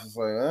 so it's just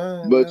like,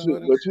 but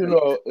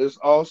it's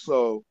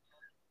also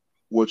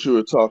what you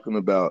were talking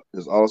about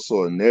is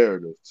also a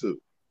narrative too.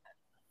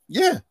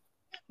 Yeah,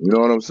 you know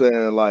what I'm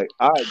saying? Like,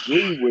 I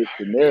agree with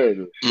the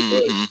narrative,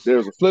 but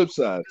there's a flip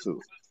side to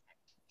it.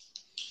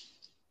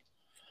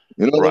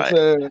 You know what I'm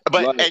saying?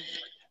 But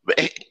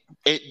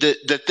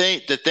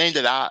the thing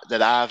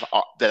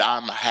that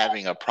I'm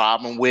having a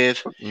problem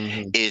with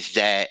is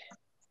that,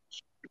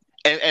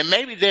 and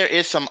maybe there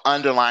is some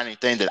underlying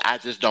thing that I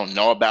just don't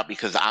know about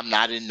because I'm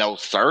not in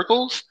those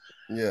circles.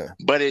 Yeah.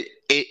 But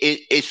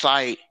it's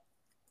like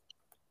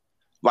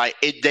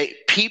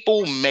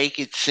people make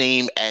it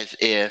seem as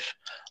if,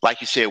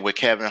 like you said with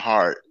Kevin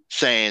Hart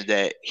saying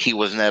that he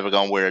was never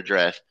gonna wear a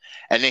dress,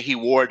 and then he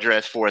wore a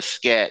dress for a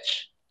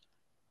sketch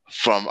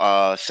from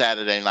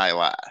Saturday Night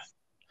Live.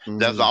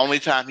 That's the only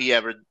time he's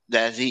ever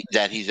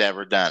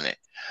done it.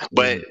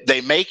 But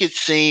they make it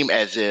seem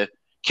as if,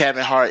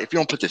 Kevin Hart, if you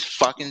don't put this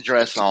fucking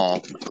dress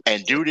on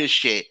and do this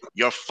shit,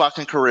 your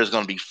fucking career is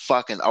gonna be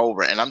fucking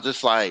over. And I'm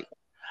just like,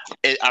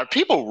 are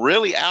people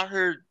really out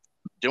here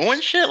doing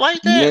shit like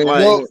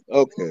that?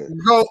 Okay.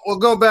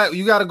 Go back.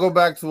 You got to go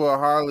back to what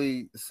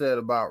Harley said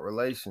about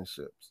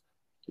relationships.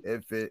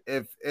 If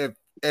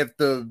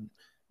the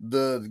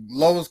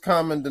lowest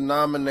common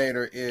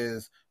denominator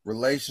is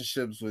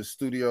relationships with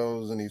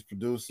studios and these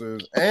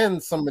producers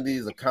and some of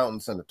these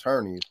accountants and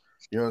attorneys,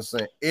 you know what I'm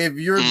saying? If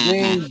you're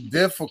being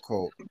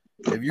difficult,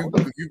 if you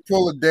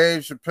pull a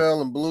Dave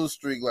Chappelle and Blue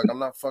Streak, like, I'm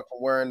not fucking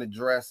wearing the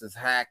dress, it's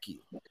hacky.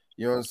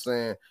 You know what I'm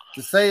saying?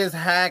 To say it's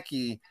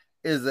hacky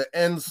is an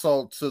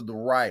insult to the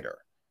writer.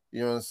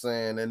 You know what I'm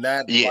saying? And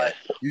that Yeah.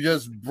 you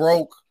just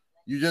broke,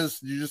 you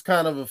just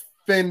kind of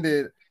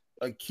offended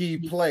a key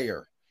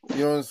player.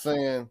 You know what I'm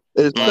saying?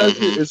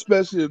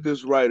 Especially if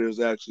this writer is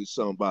actually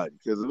somebody.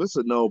 Because if it's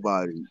a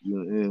nobody,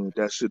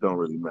 that shit don't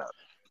really matter.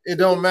 It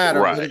don't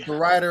matter. Right. But if the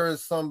writer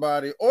is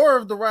somebody, or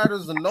if the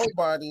writer's a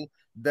nobody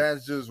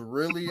that's just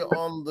really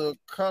on the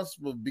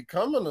cusp of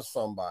becoming a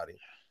somebody,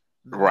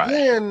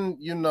 then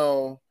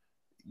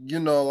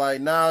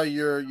like now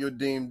you're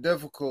deemed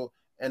difficult,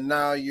 and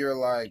now you're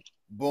like,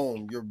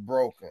 boom, you're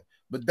broken.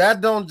 But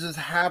that don't just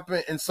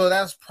happen. And so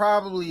that's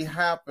definitely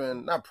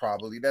happened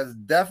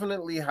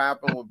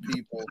with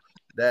people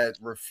that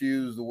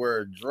refuse to wear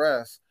a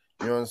dress.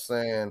 You know what I'm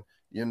saying?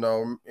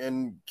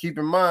 And keep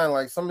in mind,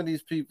 like, some of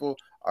these people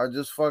are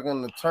just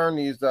fucking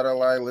attorneys that are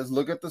like, let's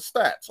look at the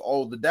stats.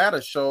 Oh, the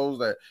data shows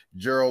that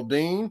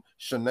Geraldine,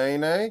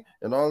 Shanae,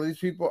 and all these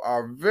people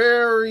are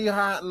very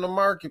hot in the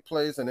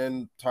marketplace. And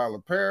then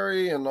Tyler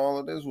Perry and all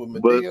of this with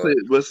Medea.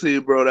 But see,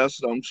 bro,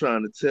 that's what I'm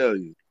trying to tell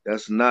you.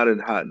 That's not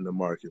hot in the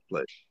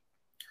marketplace.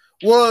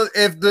 Well,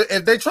 if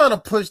they're trying to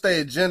push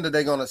their agenda,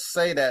 they're gonna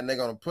say that and they're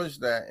gonna push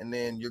that, and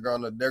then they're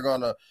gonna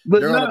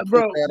put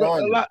that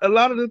on you. A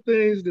lot of the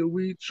things that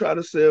we try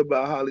to say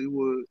about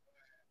Hollywood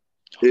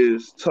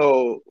is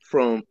told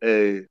from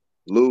a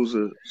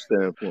loser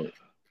standpoint.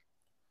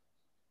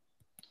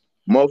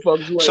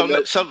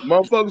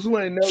 Motherfuckers who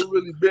ain't never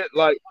really been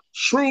like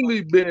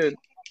truly been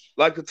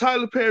like the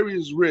Tyler Perry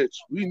is rich.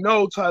 We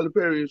know Tyler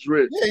Perry is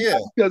rich. Yeah.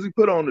 Not because he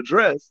put on the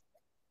dress,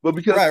 but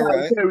because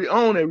Tyler Perry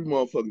owned every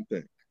motherfucking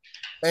thing.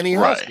 And he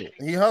hustled.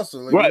 He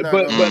hustled. Like,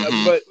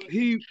 but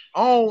he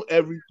owned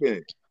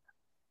everything.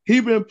 He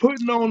been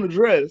putting on the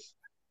dress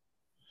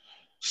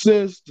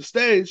since the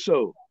stage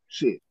show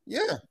shit.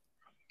 Yeah.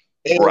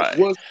 And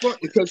what's fun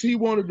because he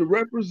wanted to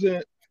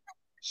represent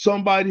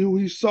somebody who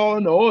he saw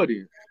in the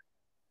audience.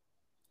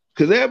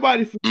 Because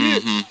everybody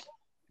forget,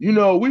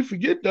 we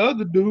forget the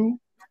other dude.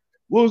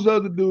 What was the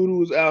other dude who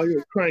was out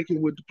here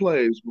cranking with the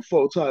plays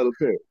before Tyler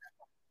Perry?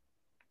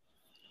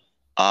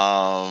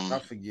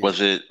 Was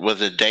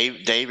it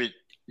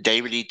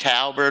David E.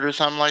 Talbert or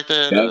something like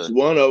that? That's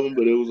one of them,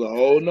 but it was a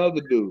whole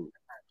nother dude.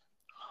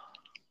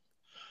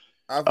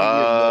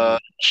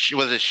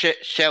 Was it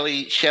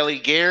Shelley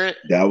Garrett?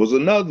 That was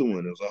another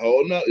one. It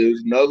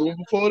was another one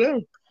before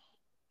them.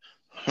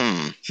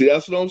 See,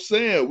 that's what I'm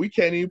saying. We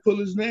can't even pull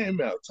his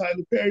name out.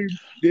 Tyler Perry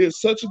did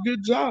such a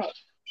good job.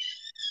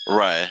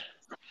 Right.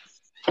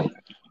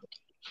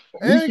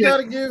 And you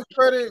gotta give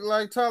credit,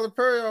 like Tyler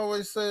Perry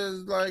always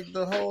says, like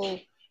the whole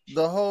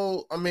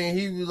I mean,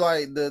 he was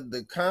like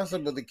the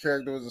concept of the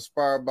character was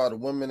inspired by the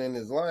women in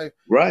his life.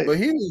 Right. But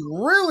he was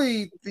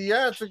really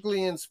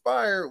theatrically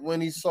inspired when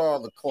he saw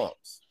the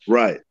clumps.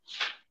 Right.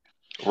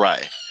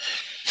 Right.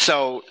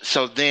 So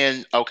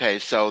then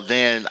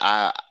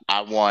I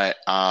want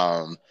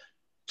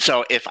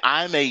so if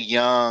I'm a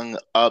young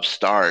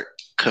upstart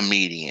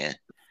comedian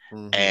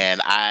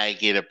and I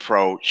get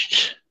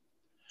approached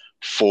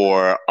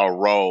for a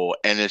role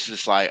and it's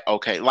just like,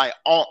 okay, like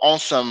on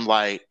some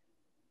like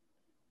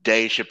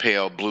Dave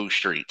Chappelle Blue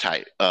Street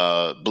type.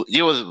 Was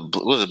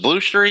it Blue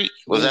Street?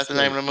 Was that the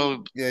name of the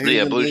movie?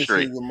 Yeah, Blue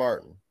Street with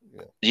Martin.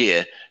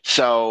 Yeah.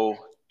 So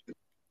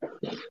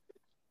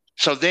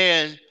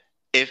then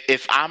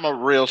if I'm a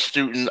real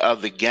student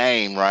of the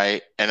game,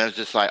 right? And it's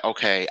just like,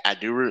 okay, I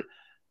do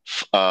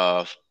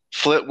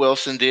Flip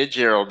Wilson did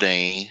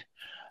Geraldine,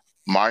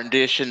 Martin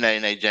did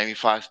Shanae, Jamie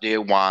Foxx did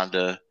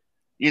Wanda.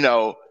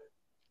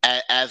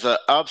 As an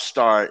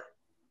upstart,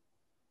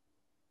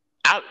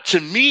 to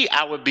me,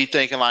 I would be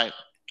thinking like,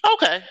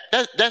 okay,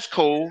 that's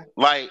cool.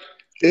 Like,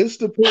 it's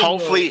the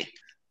hopefully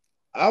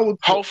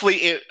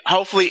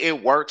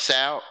it works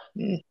out,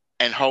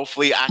 and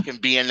hopefully I can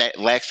be in that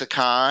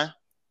lexicon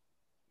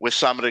with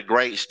some of the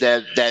greats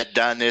that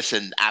done this,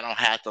 and I don't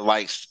have to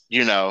I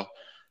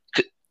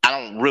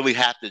don't really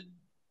have to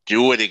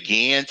do it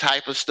again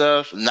type of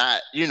stuff.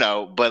 Not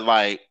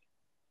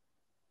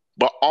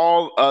but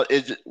all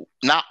is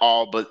not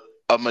all, but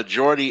a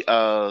majority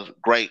of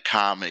great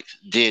comics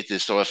did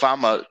this. So if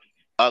I'm a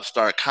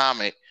upstart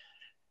comic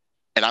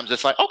and I'm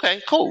just like,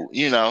 okay, cool,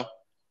 and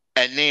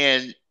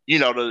then,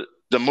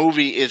 the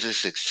movie is a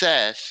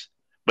success,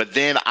 but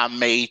then I'm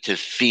made to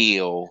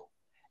feel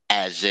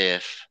as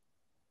if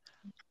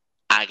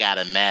I got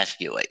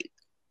emasculated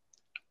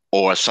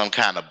or some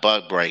kind of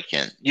bug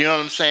breaking. You know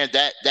what I'm saying?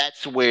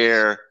 That's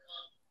where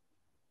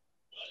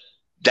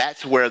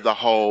the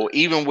whole,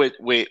 even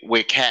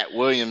with Cat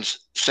Williams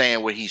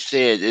saying what he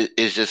said,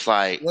 it's just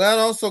like. Well,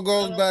 that also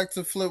goes back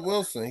to Flip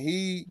Wilson.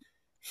 He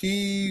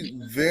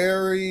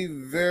very,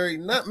 very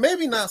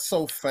not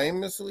so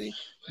famously,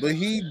 but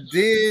he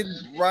did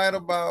write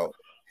about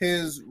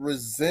his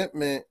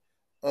resentment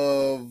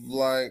of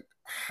like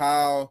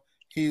how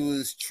he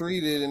was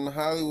treated in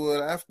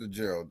Hollywood after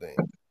Geraldine.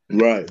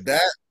 Right.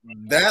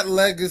 That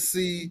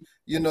legacy,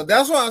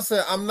 that's why I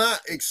said I'm not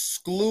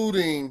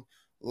excluding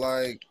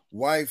like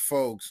white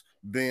folks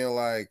being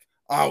like,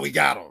 oh, we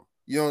got them.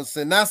 You know what I'm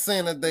saying? Not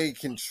saying that they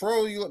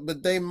control you,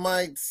 but they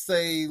might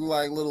say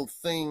like little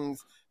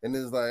things, and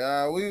it's like,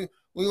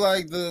 we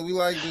like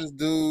this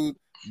dude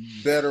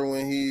better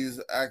when he's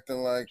acting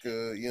like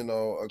a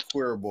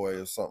queer boy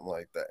or something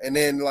like that. And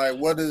then like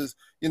what is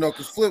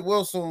because Flip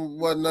Wilson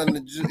wasn't nothing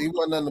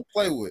to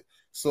play with.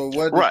 So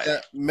what did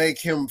that make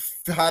him?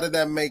 How did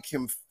that make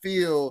him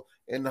feel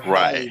in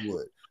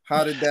Hollywood?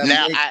 How did that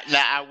now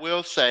I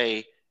will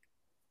say,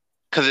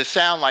 because it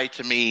sounds like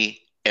to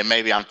me, and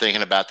maybe I'm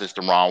thinking about this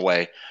the wrong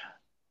way.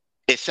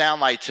 It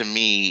sounds like to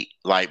me,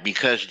 like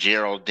because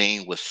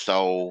Geraldine was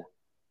so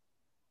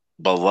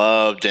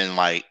beloved and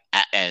like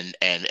and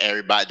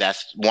everybody,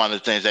 that's one of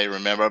the things they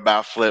remember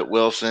about Flip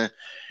Wilson.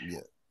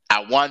 Yeah.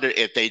 I wonder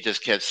if they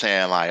just kept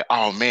saying like,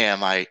 oh man,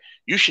 like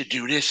you should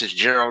do this as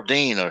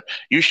Geraldine, or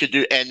you should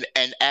do and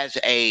as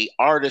a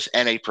artist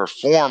and a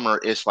performer,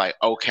 it's like,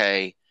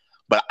 okay,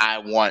 but I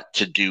want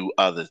to do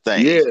other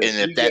things. Yeah,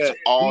 and if that's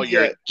all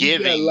you're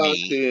giving locked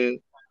me, in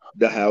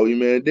the Howie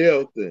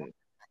Mandel thing.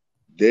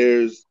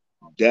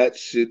 That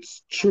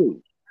shit's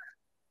true.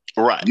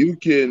 right? You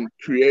can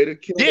create a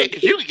character. Yeah,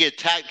 because you can get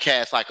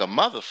typecast like a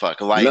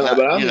motherfucker. Like, no,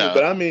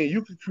 but I mean,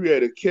 you can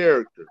create a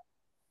character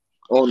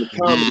on the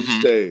comedy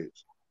stage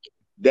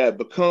that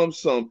becomes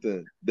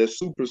something that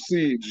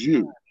supersedes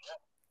you,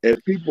 and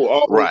people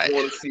always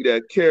want to see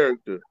that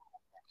character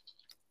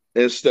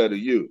instead of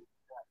you.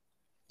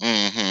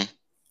 Mm-hmm.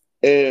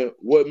 And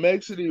what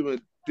makes it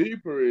even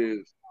deeper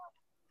is,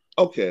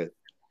 okay,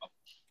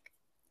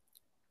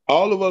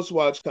 all of us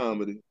watch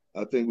comedy.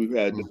 I think we've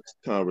had this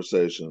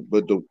conversation,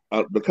 but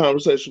the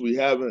conversation we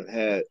haven't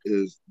had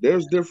is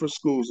there's different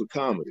schools of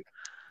comedy.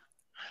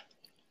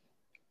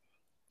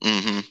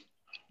 Mm-hmm.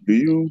 Do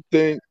you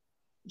think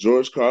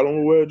George Carlin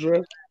will wear a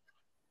dress?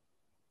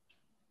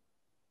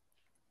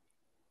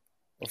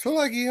 I feel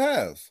like he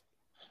has.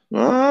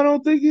 I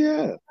don't think he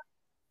has.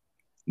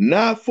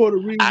 Not for the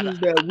reasons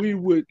that we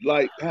would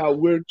like how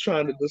we're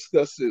trying to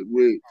discuss it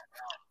with.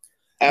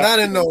 Not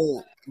in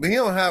no, but he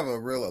don't have a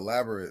real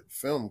elaborate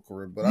film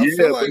career. But I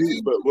feel like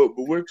but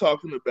we're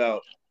talking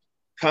about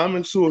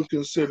comics who are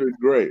considered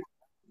great.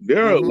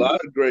 There are a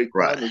lot of great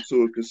comics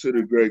who are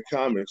considered great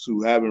comics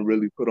who haven't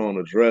really put on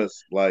a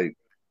dress like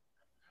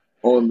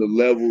on the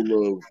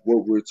level of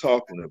what we're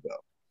talking about.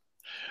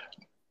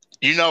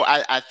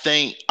 I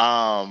think,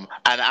 and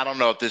I don't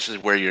know if this is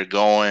where you're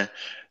going,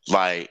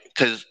 like,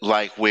 because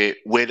like with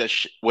a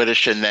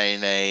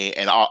Shanae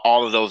and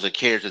all of those are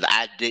characters,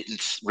 I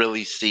didn't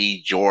really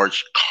see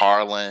George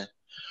Carlin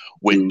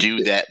would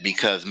do that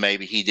because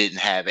maybe he didn't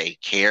have a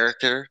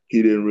character.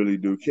 He didn't really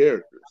do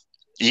characters.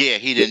 Yeah,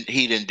 he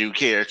didn't do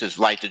characters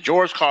like the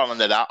George Carlin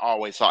that I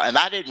always saw, and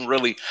I didn't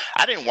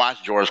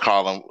watch George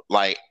Carlin.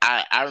 Like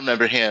I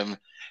remember him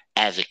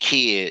as a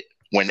kid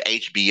when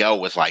HBO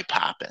was like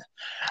popping,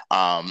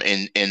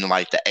 in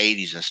like the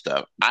 80s and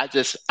stuff. I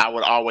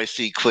would always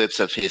see clips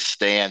of his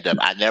stand up.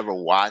 I never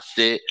watched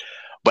it,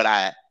 but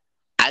I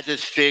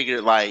just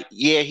figured like,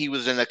 yeah, he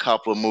was in a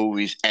couple of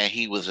movies and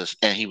he was a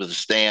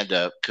stand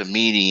up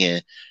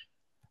comedian.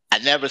 I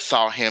never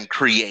saw him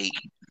create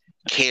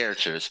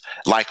characters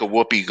like a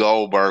Whoopi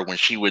Goldberg when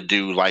she would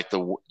do like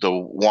the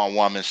one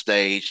woman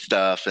stage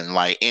stuff and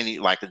like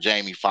a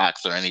Jamie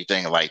Foxx or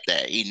anything like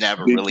that. He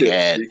never really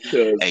had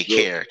a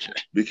character.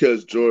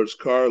 Because George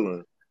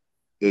Carlin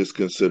is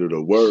considered a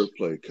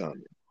wordplay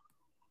comic.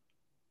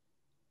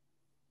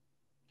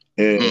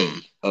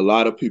 And a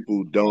lot of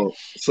people don't.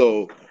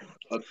 So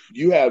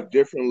you have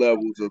different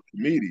levels of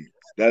comedians.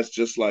 That's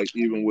just like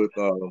even with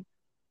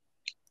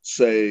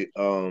say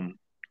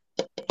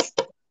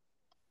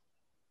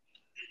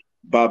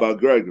Baba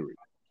Gregory.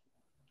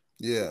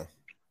 Yeah.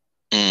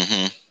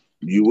 Mm-hmm.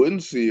 You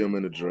wouldn't see him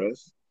in a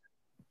dress.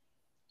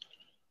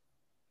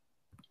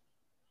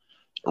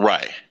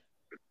 Right.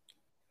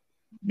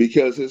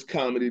 Because his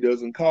comedy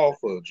doesn't call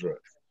for a dress.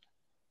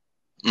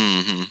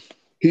 Mm-hmm.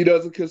 He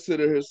doesn't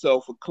consider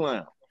himself a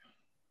clown.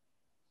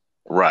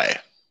 Right.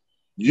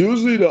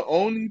 Usually the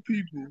only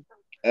people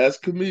as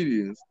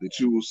comedians that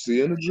you will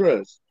see in a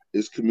dress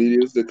is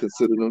comedians that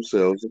consider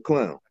themselves a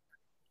clown.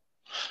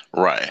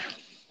 Right.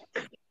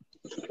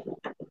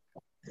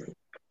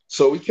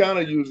 So we kind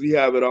of usually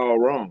have it all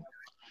wrong.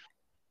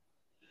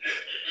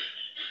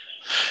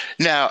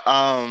 Now,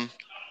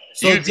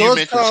 so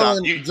George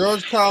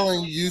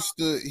Carlin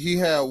he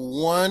had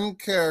one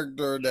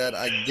character that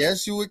I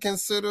guess you would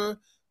consider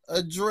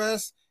a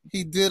dress.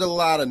 He did a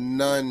lot of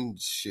nun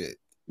shit.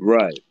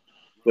 Right.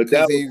 But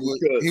he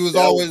was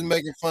always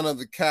making fun of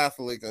the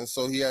Catholic, and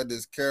so he had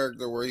this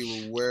character where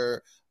he would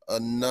wear a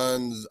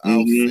nun's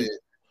outfit,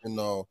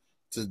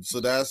 so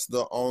that's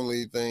the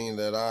only thing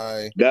that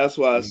that's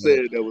why I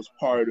said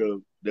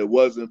that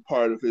wasn't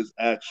part of his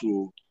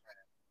actual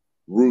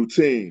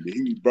routine that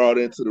he brought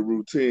into the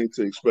routine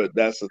to express.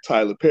 That's a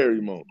Tyler Perry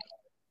moment.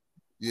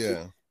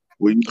 Yeah.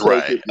 Where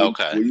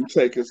you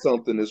taking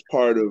something as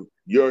part of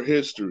your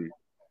history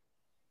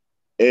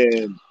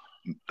and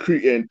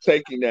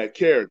taking that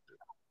character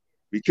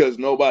because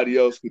nobody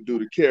else could do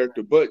the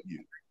character but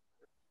you.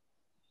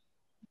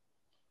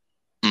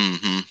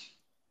 Mm-hmm.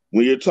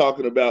 When you're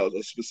talking about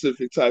a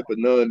specific type of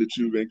nun that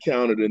you've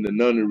encountered in the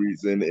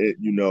nunneries and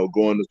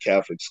going to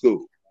Catholic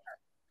school.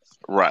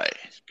 Right.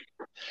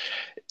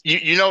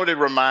 You know what it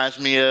reminds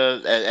me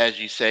of as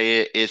you say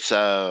it? It's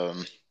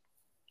um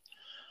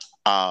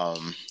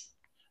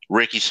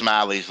Ricky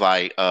Smiley's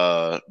like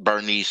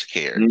Bernice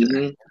character.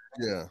 Mm-hmm.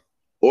 Yeah.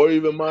 Or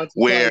even Monty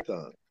Where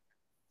Python.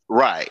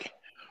 right.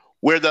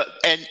 Where the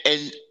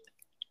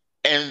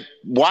and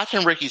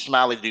watching Ricky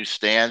Smiley do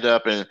stand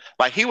up and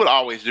like he would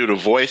always do the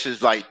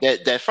voices like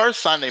that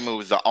first Sunday movie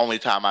was the only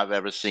time I've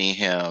ever seen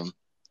him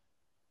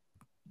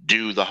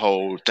do the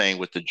whole thing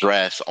with the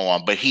dress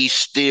on, but he's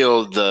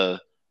still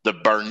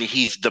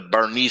he's the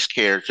Bernice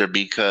character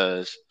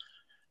because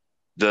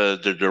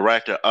the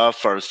director of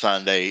First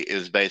Sunday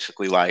is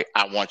basically like,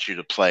 I want you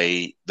to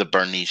play the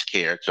Bernice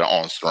character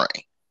on screen.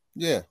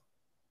 Yeah.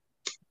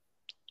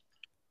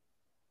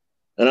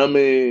 And I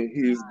mean,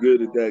 he's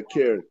good at that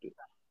character.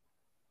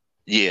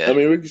 Yeah. I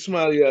mean, Ricky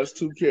Smiley has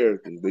two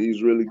characters that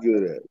he's really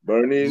good at.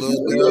 Bernice and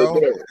Lil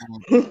Daryl.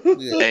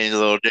 Yeah. And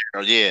Little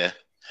Daryl, yeah.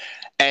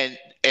 And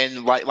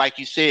like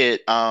you said,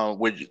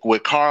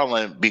 with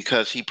Carlin,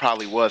 because he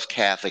probably was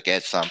Catholic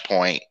at some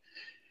point,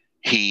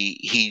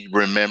 he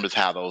remembers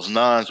how those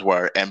nuns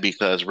were, and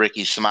because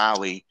Ricky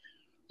Smiley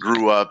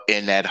grew up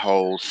in that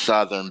whole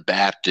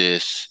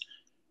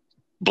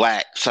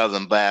Black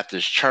Southern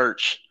Baptist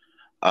church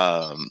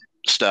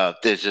stuff.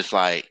 There's just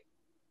like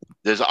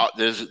there's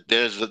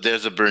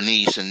a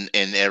Bernice in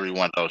every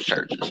one of those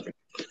churches.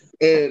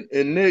 And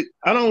Nick,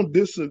 I don't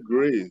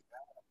disagree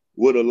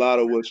with a lot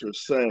of what you're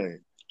saying.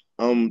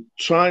 I'm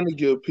trying to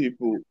give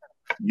people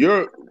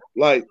you're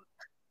like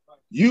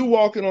you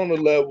walking on a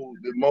level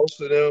that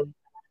most of them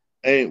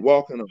ain't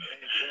walking on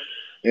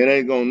and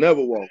ain't gonna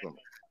never walk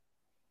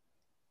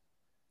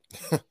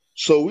on.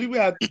 So we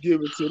have to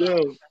give it to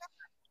them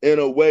in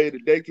a way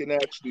that they can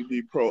actually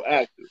be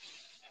proactive.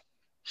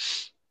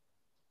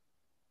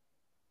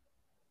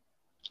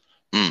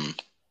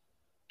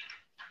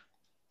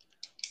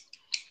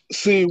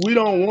 See, we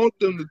don't want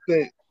them to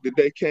think that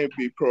they can't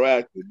be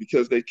proactive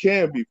because they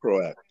can be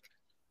proactive.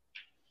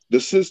 The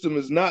system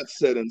is not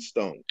set in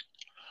stone.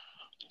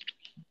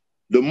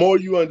 The more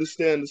you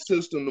understand the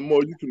system, the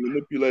more you can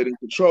manipulate and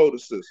control the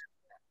system.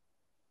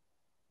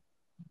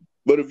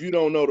 But if you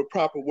don't know the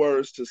proper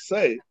words to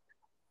say,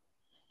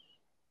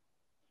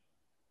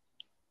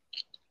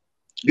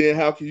 then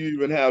how can you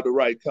even have the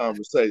right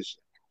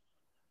conversation?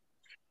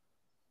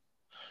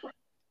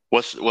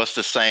 What's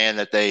the saying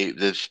that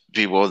this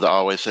people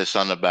always say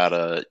something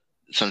about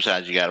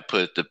sometimes you got to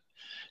put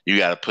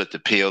the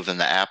pills in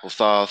the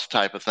applesauce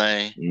type of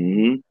thing.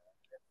 Mm-hmm.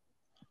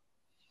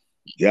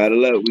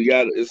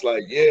 It's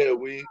like, yeah,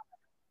 we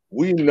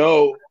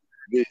know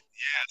that,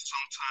 yeah,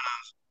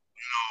 sometimes,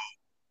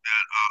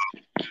 that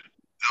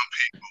them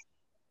people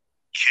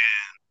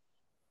can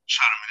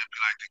try to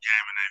manipulate the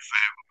game in their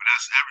favor, but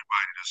that's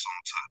everybody that's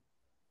on top.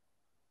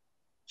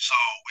 So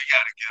we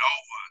got to get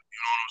over, you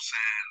know what I'm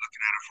saying,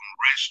 looking at it from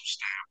a racial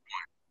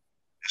standpoint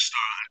and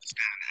start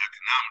understanding the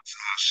economics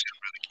of how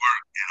shit really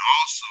work. And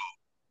also,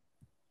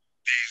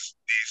 these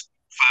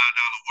 $5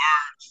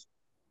 words,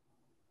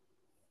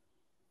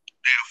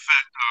 they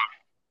affect our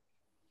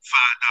 $5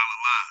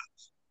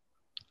 lives.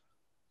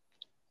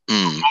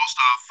 Most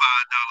of our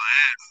 $5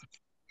 asses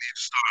need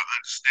to start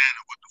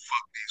understanding what the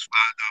fuck these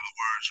 $5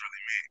 words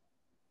really mean.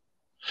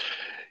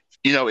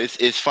 You know,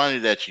 it's funny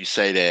that you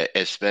say that,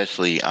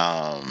 especially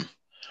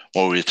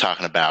when we were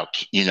talking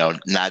about,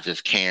 not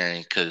just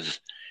caring because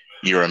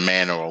you're a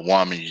man or a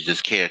woman, you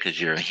just care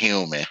because you're a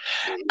human.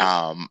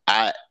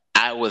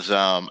 I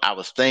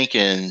was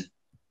thinking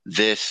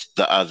this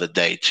the other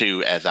day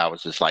too, as I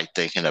was just like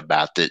thinking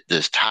about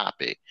this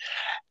topic,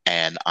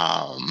 and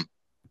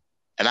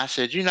I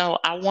said,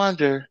 I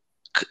wonder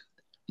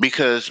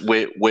because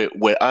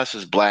with us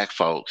as Black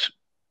folks,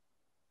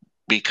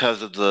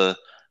 because of the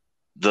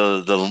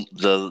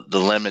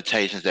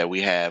limitations that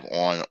we have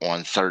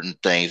on certain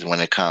things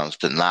when it comes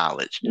to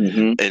knowledge,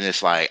 and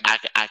it's like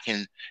I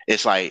can,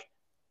 it's like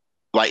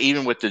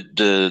even with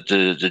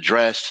the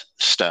dress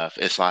stuff,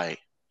 it's like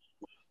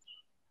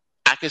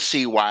I can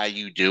see why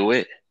you do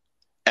it,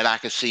 and I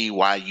can see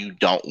why you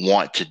don't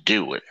want to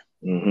do it.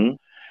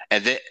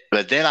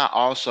 But then I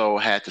also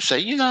had to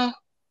say,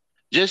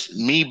 just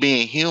me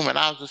being human,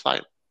 I was just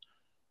like,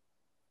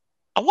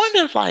 I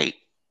wonder if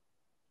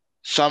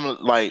some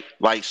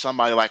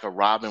somebody like a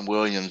Robin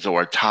Williams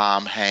or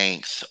Tom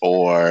Hanks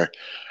or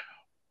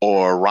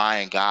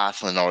Ryan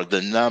Gosling or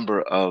the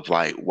number of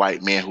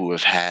white men who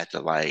have had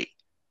to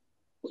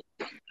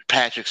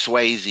Patrick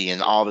Swayze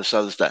and all this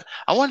other stuff.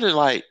 I wonder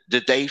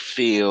did they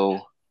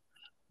feel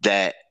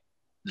that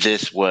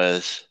this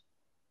was,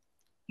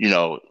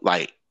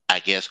 I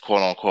guess,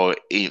 quote unquote,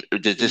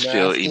 did this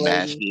feel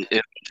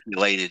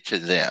emasculated to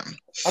them?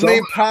 I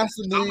mean,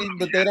 possibly,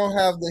 but they don't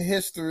have the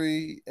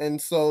history, and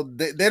so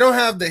they don't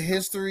have the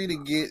history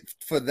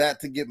for that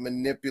to get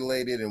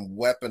manipulated and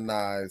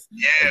weaponized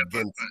against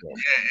them.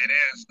 Yeah, it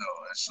is though.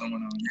 As some of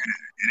them,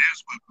 it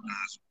is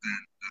weaponized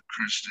within the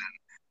Christian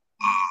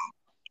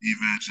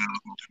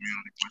evangelical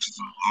community, which is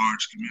a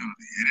large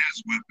community. It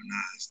is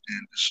weaponized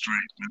in the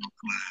straight middle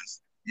class.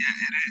 Yeah,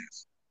 it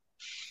is.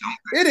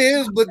 It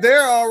is, but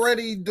they're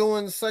already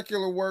doing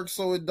secular work,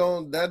 so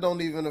that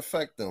don't even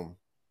affect them.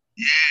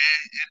 Yeah,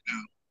 it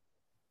do.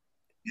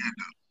 It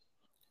do.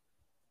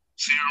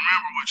 See,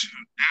 remember there's a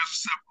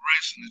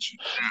separation that you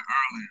said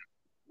earlier,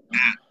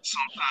 that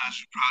sometimes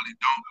you probably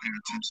don't pay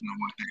attention to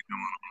what they're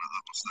doing on the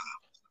other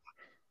side.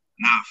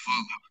 Not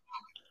fully.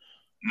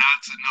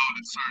 Not to know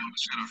that certain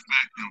shit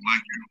affect them,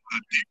 like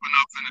you're deep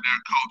enough into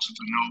their culture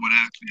to know what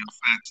actually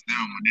affects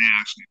them when they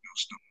actually do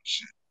stupid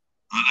shit.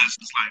 Unless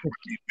it's like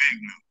really big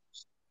news.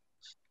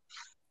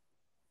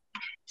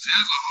 See,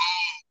 there's a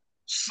whole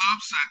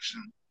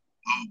subsection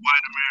of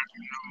white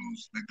American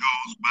news that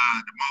goes by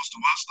that most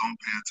of us don't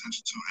pay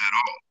attention to at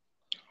all.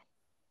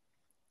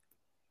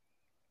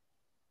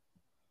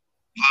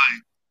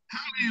 Like,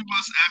 how many of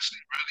us actually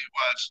really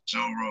watch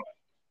Joe Rogan?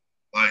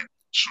 Like,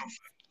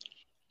 truthfully.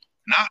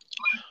 Not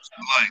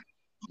like,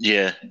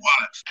 yeah.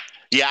 Watch.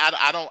 Yeah,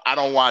 I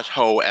don't watch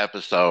whole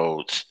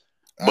episodes.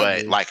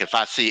 But like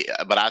I see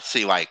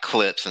like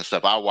clips and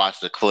stuff. I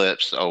watch the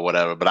clips or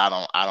whatever, but I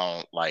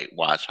don't like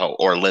watch whole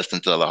or listen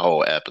to the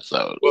whole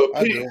episode. Well,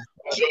 Joe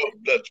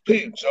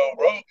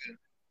Rogan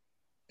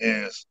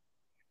is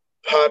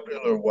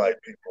popular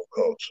white people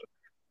culture.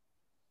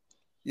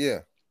 Yeah.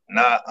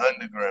 Not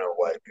underground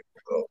white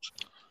people culture.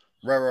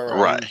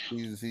 Right.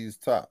 He's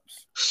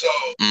tops. So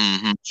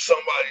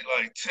somebody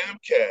like Tim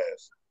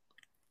Cass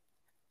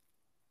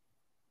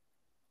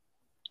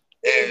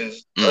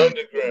is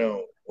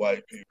underground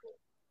white people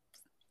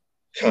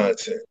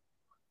content.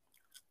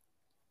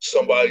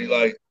 Somebody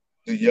like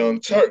the Young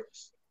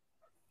Turks.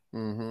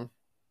 Mm-hmm.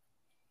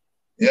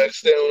 You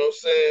understand what I'm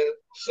saying?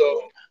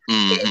 So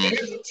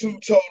these are two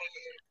totally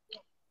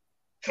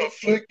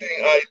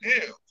conflicting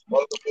ideas,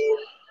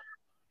 motherboard.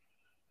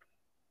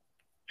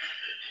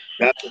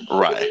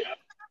 Right.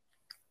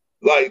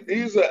 Like,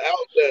 these are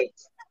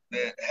outlets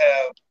that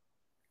have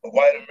a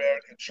white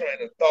American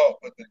train of thought,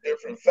 but the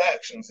different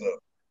factions of it.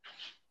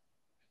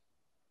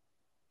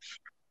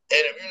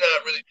 And if you're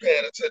not really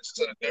paying attention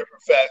to the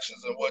different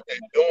factions and what they're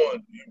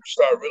doing, you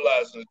start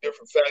realizing the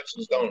different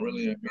factions don't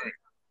really agree.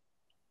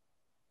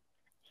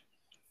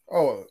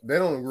 Oh, they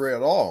don't agree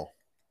at all.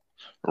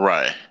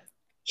 Right.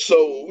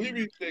 So what we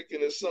be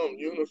thinking is some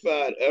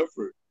unified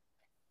effort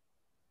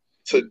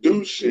to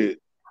do shit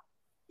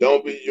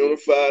don't be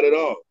unified at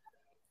all.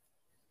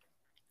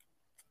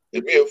 I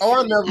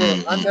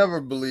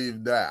never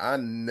believed that. I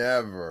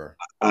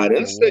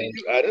didn't say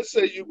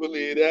you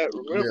believe that.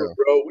 Remember,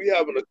 bro, we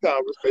having a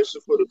conversation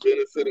for the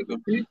benefit of the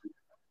people.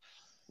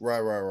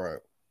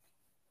 Right.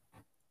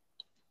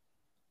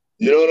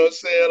 You know what I'm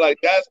saying? Like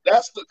that's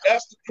the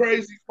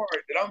crazy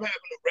part that I'm having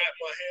to wrap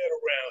my head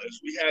around as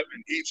we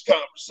having each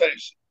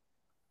conversation.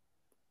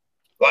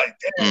 Like,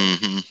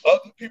 damn,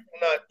 other people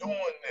not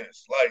doing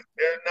this. Like,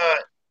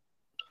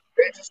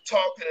 they just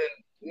talking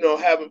and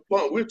having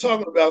fun. We're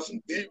talking about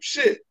some deep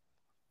shit.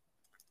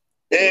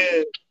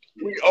 And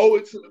we owe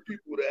it to the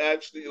people to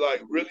actually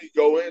like really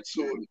go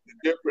into it, the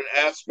different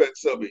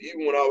aspects of it,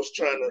 even when I was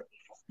trying to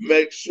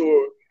make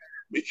sure,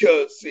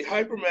 because see,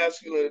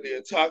 hypermasculinity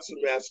and toxic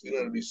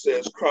masculinity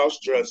says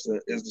cross-dressing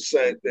is the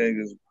same thing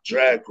as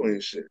drag queen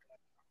shit.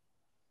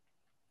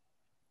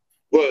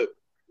 But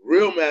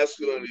real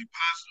masculinity,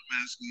 positive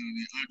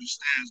masculinity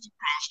understands the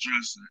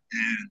cross-dressing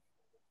and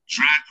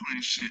drag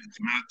queen shit is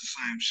not the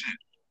same shit.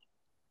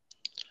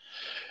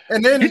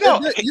 And then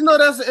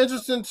that's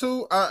interesting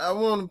too. I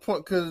want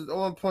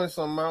to point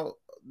something out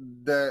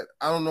that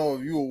I don't know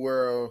if you're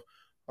aware of,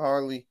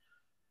 Harley.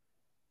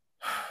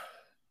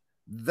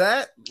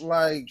 That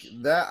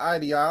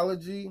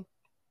ideology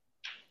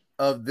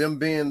of them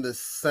being the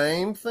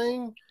same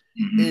thing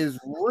is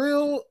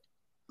real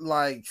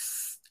like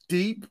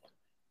steep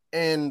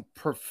in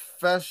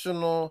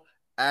professional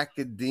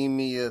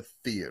academia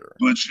theater.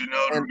 But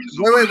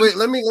wait,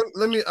 let me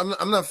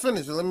I'm not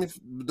finished.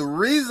 The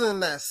reason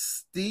that's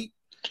steep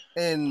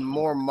in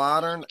more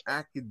modern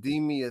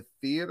academia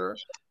theater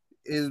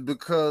is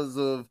because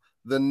of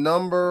the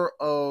number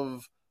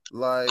of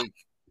like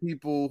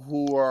people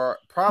who are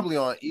probably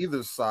on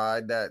either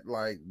side that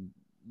like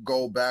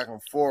go back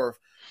and forth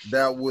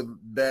that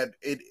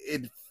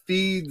it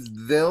feeds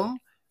them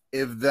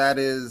if that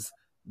is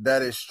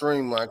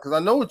streamlined. Because I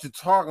know what you're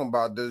talking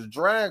about. There's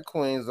drag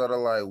queens that are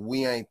like,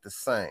 we ain't the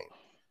same.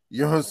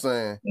 You know what I'm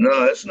saying?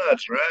 No, it's not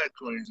drag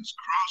queens. It's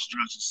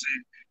cross-dressers.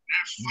 See,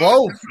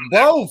 both.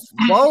 No,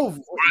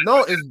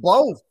 it's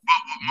both.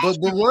 But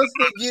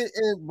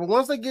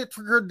once they get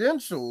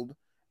credentialed,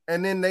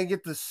 and then they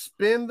get to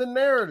spin the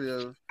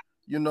narrative,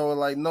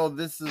 like, no,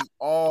 this is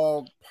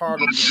all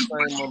part of the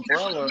same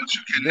umbrella.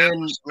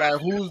 Then, like,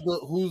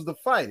 who's the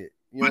fight it?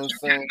 You know what I'm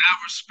saying? You can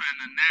never spin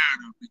the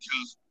narrative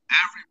because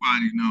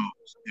everybody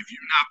knows if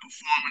you're not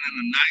performing in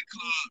a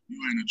nightclub,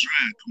 you ain't a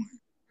drag queen.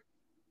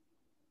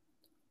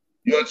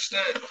 You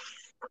understand?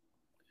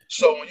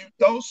 So when you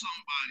throw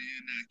somebody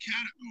in that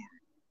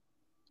category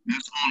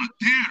that's on a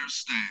theater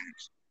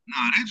stage,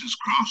 they just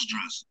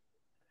cross-dressing.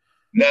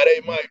 Now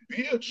they might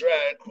be a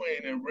drag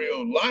queen in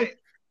real life.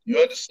 You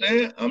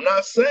understand? I'm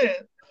not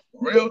saying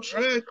real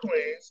drag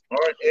queens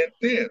aren't in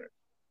theater.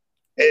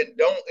 and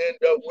don't end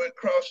up with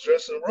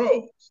cross-dressing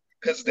roles,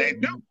 because they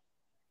do.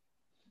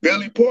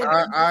 Billy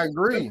Porter. I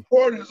agree. Billy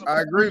Porter is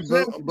I agree,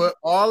 but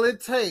all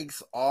it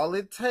takes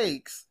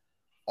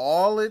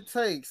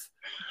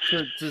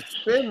to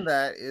spin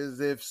that is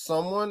if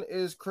someone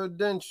is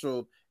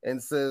credentialed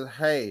and says,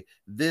 "Hey,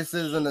 this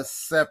isn't a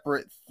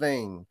separate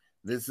thing.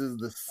 This is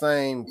the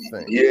same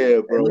thing." Yeah,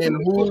 bro. And then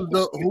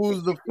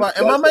who's the fight?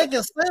 Am I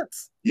making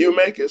sense? You're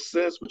making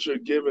sense, but you're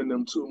giving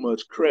them too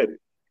much credit.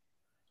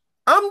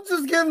 I'm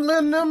just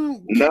letting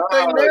them keep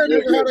their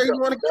narrative how they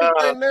want to keep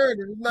their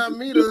narrative. It's not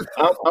me to.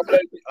 I'm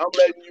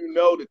letting you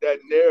know that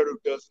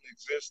narrative doesn't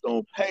exist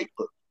on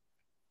paper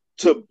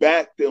to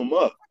back them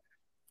up.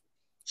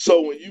 So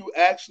when you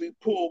actually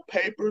pull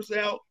papers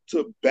out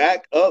to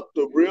back up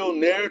the real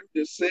narrative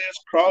that says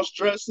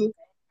cross-dressing,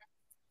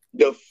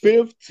 the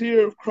fifth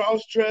tier of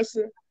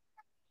cross-dressing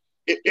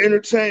is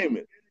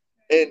entertainment,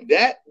 and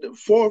that the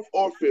fourth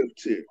or fifth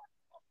tier.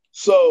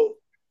 So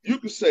you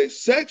could say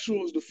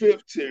sexual is the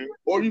fifth tier,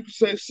 or you could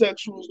say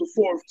sexual is the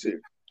fourth tier.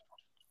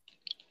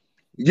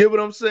 You get what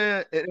I'm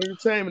saying? And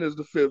entertainment is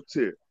the fifth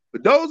tier.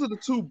 But those are the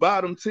two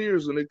bottom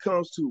tiers when it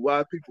comes to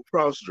why people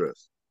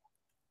cross-dress.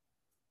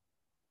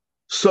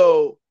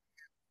 So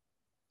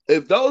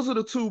if those are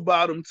the two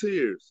bottom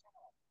tiers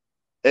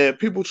and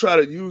people try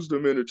to use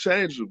them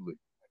interchangeably,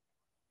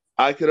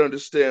 I can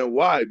understand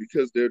why,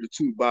 because they're the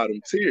two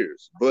bottom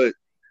tiers, but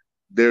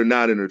they're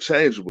not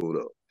interchangeable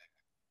though.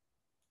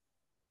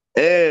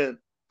 And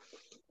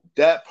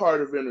that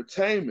part of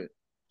entertainment,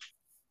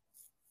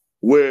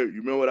 where, you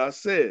remember what I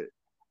said,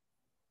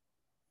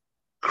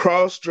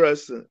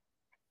 cross-dressing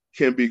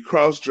can be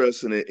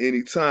cross-dressing at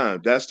any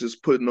time. That's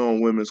just putting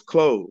on women's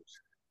clothes.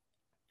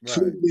 Right.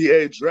 To be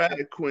a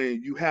drag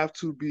queen, you have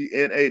to be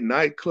in a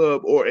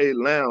nightclub or a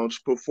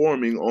lounge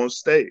performing on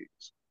stage.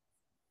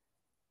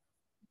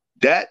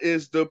 That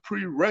is the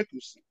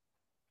prerequisite.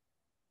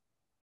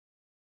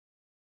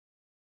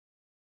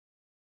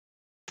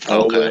 Okay.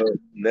 Oh, well,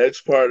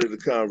 next part of the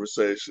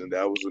conversation,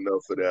 that was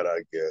enough of that,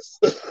 I guess.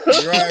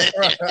 Right.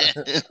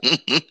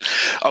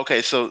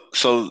 Okay, so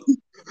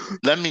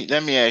let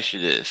me ask you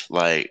this,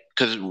 like,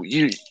 because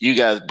you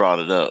guys brought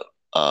it up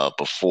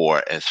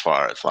before, as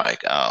far as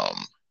like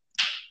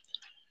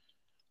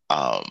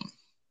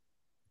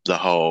the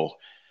whole,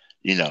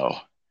 you know,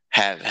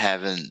 having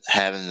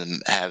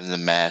the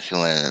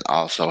masculine and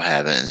also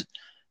having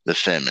the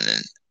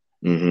feminine.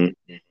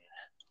 Mm-hmm.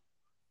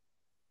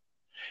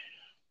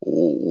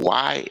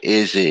 Why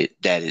is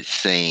it that it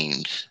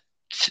seems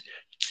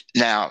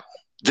now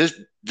this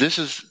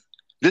is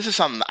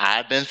something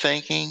I've been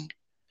thinking.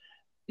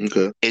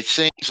 Okay. It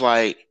seems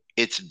like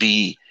it's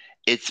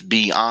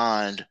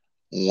beyond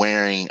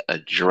wearing a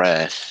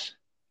dress.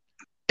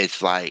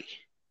 It's like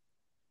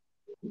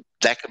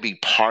that could be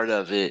part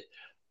of it,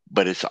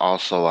 but it's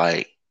also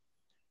like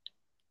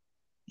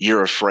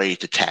you're afraid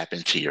to tap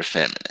into your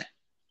feminine.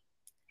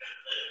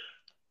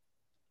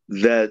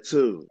 That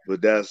too,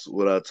 but that's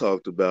what I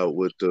talked about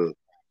with the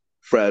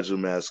fragile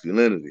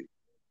masculinity.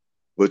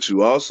 But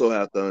you also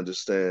have to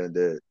understand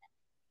that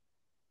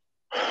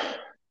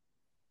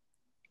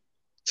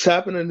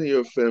tapping into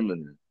your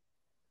feminine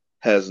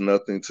has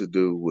nothing to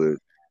do with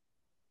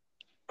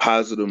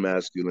positive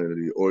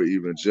masculinity or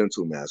even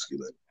gentle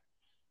masculinity.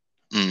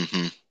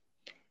 Mm-hmm.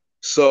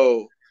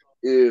 So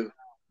if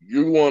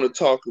you want to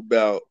talk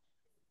about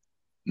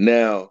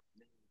now,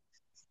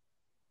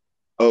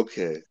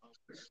 okay,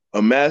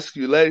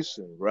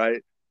 emasculation,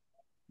 right?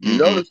 You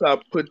notice I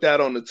put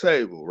that on the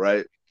table,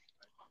 right?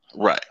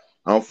 Right.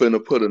 I'm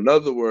finna put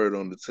another word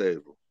on the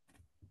table.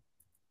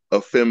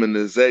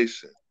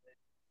 Effeminization.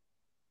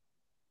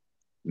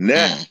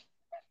 Now,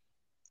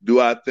 do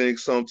I think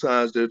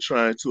sometimes they're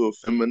trying to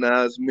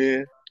effeminize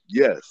men?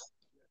 Yes.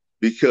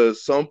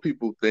 Because some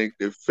people think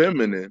that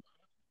feminine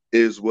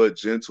is what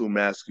gentle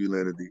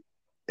masculinity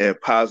and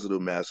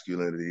positive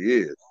masculinity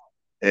is.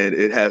 And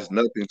it has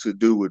nothing to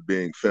do with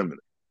being feminine.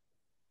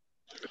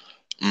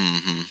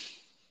 Mm-hmm.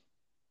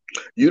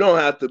 You don't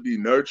have to be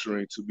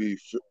nurturing to be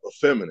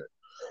feminine.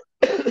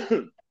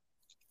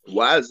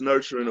 Why is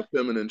nurturing a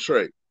feminine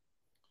trait?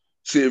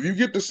 See, if you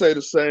get to say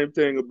the same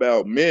thing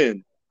about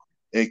men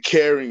and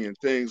caring and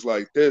things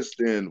like this,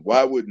 then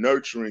why would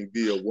nurturing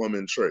be a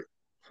woman trait?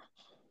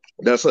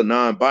 That's a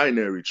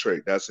non-binary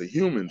trait. That's a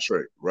human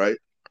trait, right?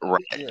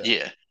 Right.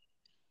 Yeah.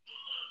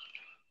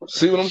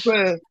 See what I'm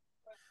saying?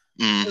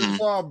 Mm-hmm.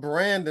 It's all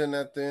branding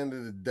at the end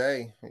of the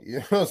day. You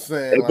know what I'm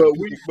saying? Like,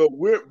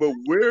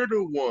 we're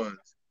the ones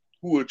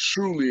who are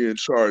truly in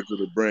charge of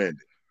the branding.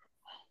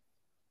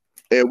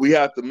 And we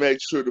have to make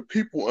sure the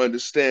people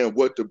understand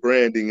what the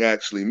branding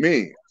actually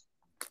means.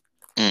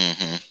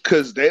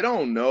 Because they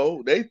don't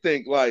know. They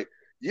think like,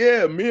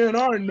 yeah, men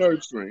are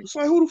nurturing. It's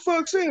like, who the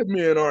fuck said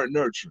men aren't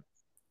nurturing?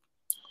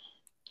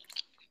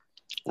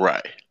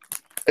 Right.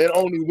 And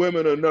only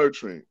women are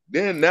nurturing.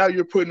 Then now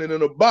you're putting it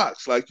in a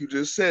box, like you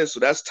just said. So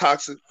that's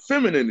toxic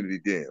femininity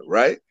then,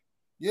 right?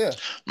 Yeah.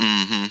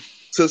 Mm-hmm.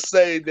 To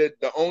say that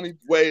the only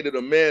way that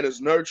a man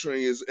is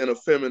nurturing is in a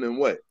feminine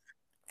way.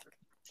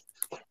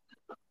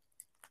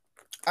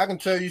 I can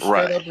tell you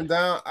straight up and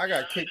down, I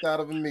got kicked out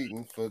of a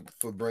meeting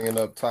for bringing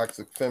up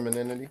toxic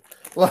femininity.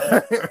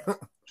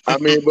 I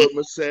mean, but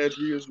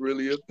misandry is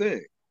really a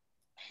thing.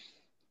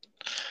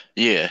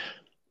 Yeah.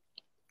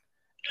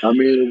 I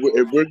mean,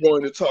 if we're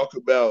going to talk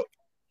about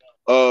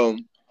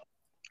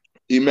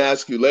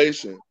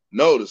emasculation,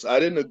 notice I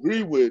didn't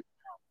agree with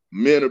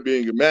men are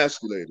being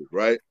emasculated,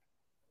 right?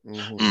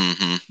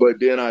 Mm-hmm. But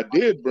then I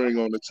did bring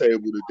on the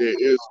table that there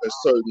is a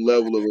certain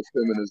level of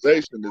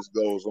effeminization that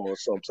goes on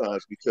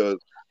sometimes because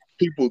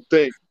people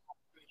think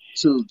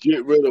to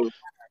get rid of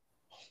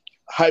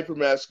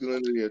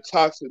hypermasculinity and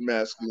toxic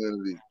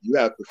masculinity, you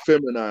have to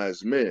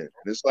feminize men. And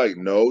it's like,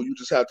 no, you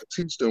just have to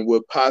teach them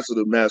what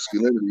positive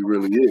masculinity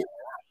really is.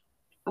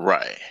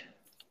 Right.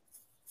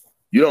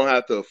 You don't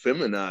have to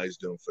feminize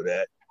them for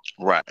that.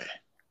 Right.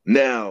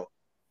 Now,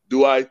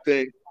 do I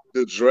think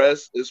the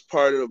dress is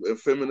part of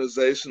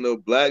effeminization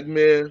of black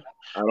men?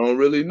 I don't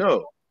really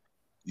know.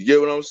 You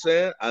get what I'm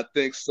saying? I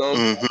think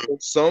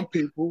some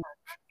people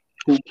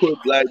who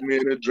put black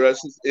men in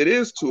dresses, it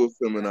is to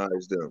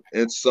effeminize them.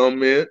 And some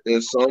men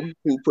and some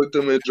who put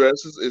them in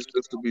dresses, it's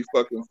just to be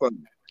fucking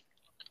funny.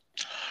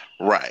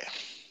 Right.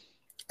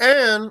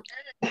 And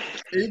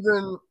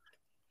even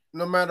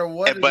no matter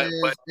what it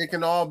is, it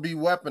can all be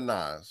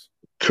weaponized.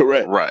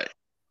 Correct. Right.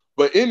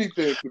 But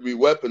anything can be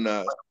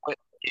weaponized.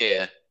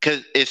 Yeah.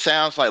 Because it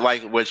sounds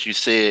like what you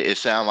said, it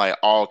sounds like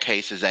all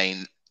cases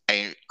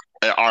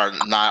are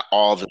not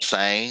all the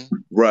same.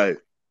 Right.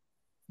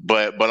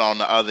 But on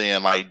the other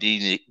end, like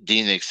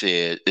D-Nick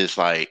said, it's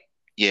like,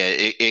 yeah,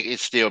 it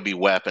still be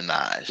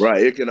weaponized.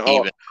 Right. It can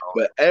all,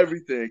 but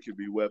everything can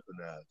be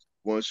weaponized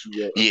once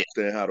you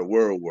understand how the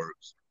world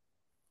works.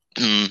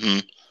 Mm-hmm.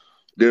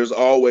 There's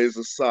always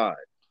a side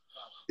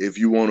if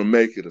you want to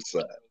make it a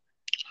side.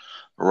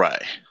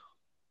 Right.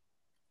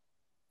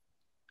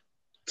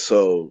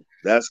 So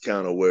that's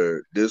kind of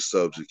where this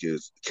subject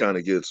kind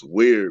of gets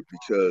weird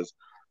because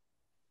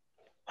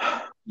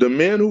the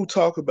men who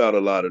talk about a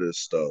lot of this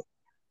stuff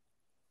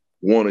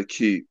want to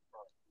keep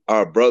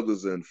our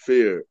brothers in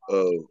fear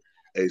of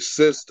a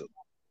system.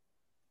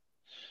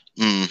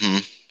 Mm-hmm.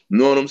 You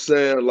know what I'm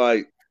saying?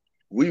 Like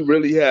we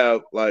really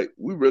have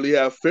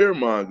fear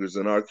mongers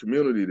in our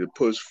community that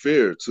push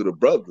fear to the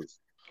brothers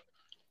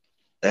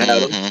and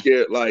have them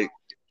scared. Like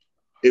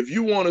if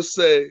you want to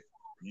say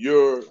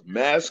you're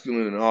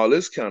masculine and all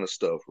this kind of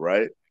stuff,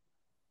 right?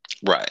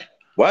 Right.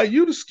 Why are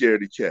you the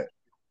scaredy cat?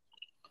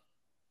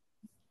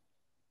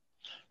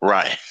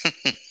 Right.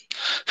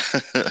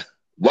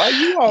 Why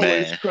you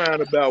always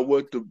crying about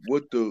what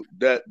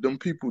them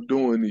people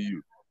doing to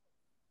you?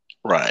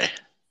 Right.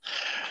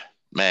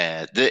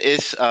 Man,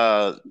 this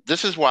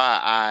is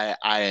why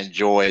I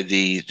enjoy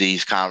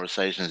these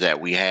conversations that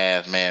we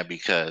have, man,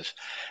 because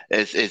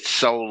it's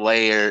so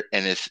layered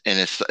and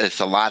it's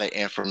a lot of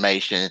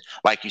information,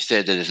 like you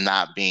said, that is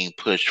not being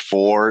pushed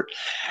forward.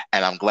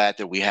 And I'm glad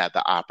that we have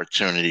the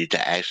opportunity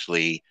to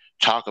actually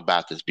talk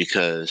about this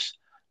because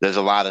there's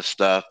a lot of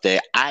stuff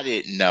that I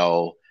didn't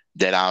know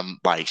that I'm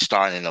like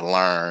starting to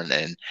learn,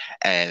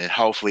 and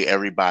hopefully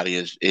everybody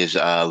is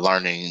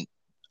learning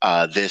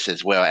this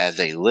as well as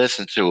they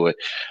listen to it.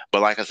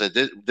 But like I said,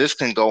 this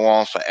can go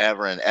on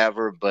forever and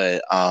ever.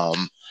 But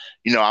I'm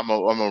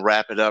gonna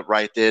wrap it up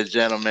right there,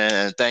 gentlemen.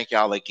 And thank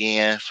y'all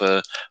again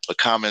for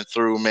coming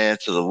through, man,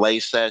 to the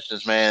late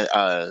sessions, man.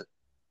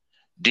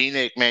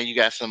 D-Nick, man, you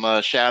got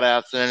some shout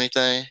outs or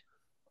anything?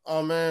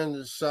 Oh man,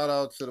 just shout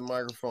out to the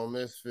Microphone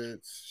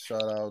Misfits.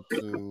 Shout out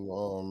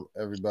to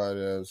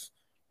everybody that's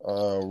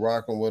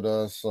rocking with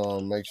us.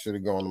 Make sure to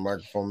go on to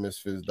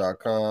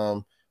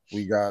microphonemisfits.com.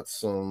 We got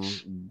some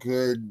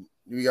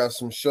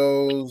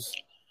shows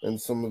and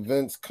some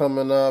events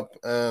coming up,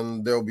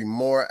 and there'll be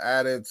more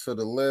added to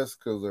the list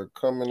because they're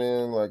coming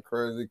in like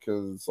crazy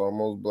because it's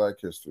almost Black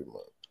History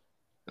Month.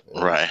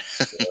 Right.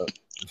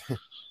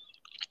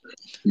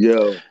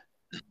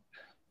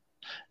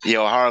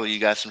 Yo, Harley, you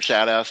got some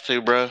shout outs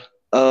too, bro?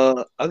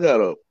 I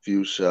got a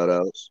few shout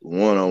outs.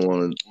 One, I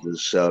want to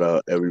just shout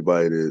out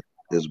everybody that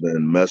has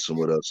been messing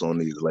with us on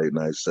these late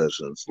night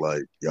sessions.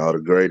 Like, y'all the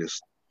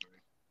greatest.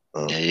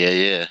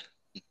 Yeah.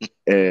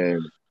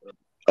 And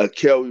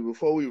Kelvy,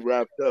 before we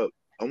wrapped up,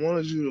 I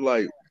wanted you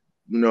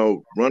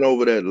to run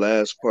over that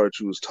last part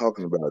you was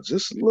talking about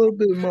just a little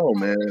bit more,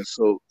 man.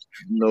 So,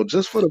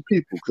 just for the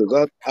people,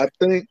 because I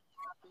think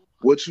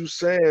what you're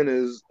saying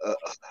is,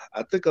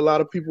 I think a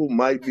lot more people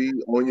might be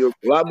on your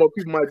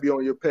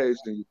page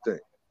than you think.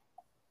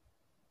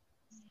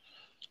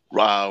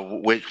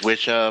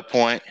 Which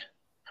point?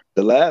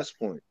 The last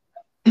point.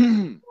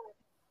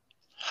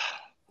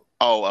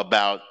 Oh,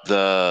 about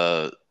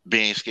the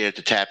being scared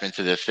to tap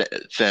into the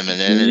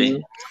femininity.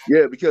 Mm-hmm.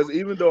 Yeah, because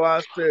even though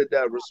I said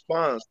that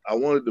response, I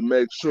wanted to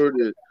make sure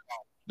that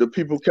the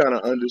people kind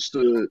of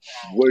understood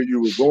where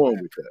you were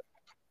going with that.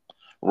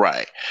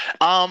 Right.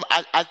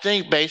 I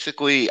think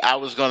basically I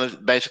was gonna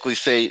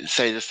say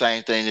the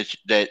same thing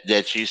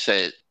that you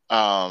said.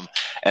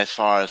 As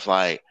far as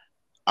like,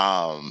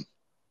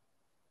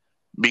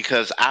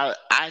 because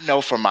I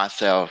know for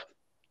myself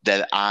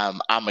that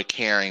I'm a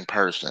caring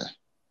person.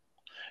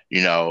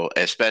 You know,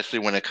 especially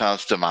when it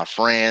comes to my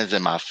friends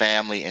and my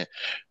family and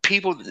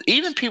people,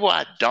 even people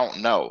I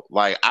don't know.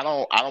 Like I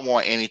don't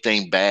want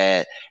anything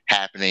bad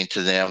happening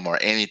to them or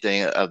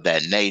anything of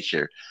that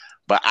nature.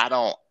 But I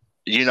don't,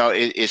 you know,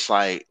 it's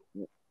like,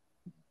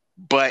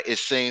 but it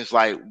seems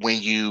like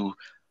when you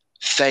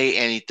say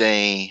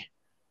anything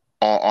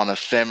on a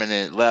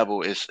feminine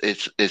level,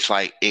 it's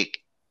like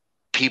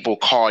people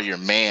call your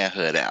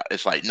manhood out.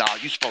 It's like, no,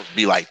 you're supposed to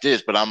be like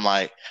this. But I'm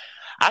like,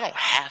 I don't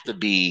have to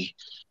be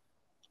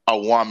a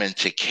woman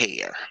to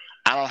care.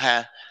 I don't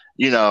have,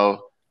 you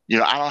know,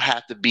 I don't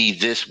have to be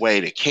this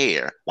way to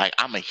care. Like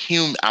I'm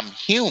human.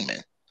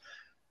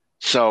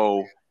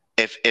 So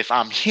if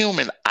I'm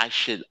human, I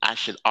should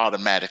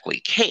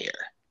automatically care.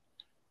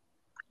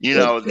 You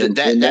know,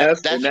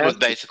 that's what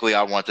basically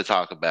I want to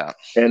talk about.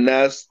 And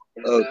that's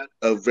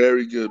a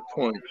very good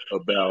point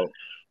about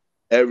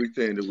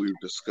everything that we've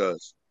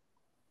discussed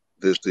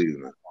this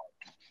evening.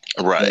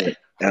 Right.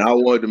 And I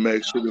wanted to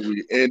make sure that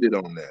we ended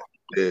on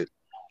that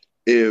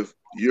if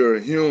you're a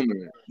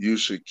human, you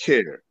should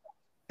care.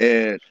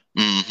 And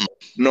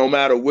no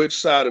matter which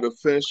side of the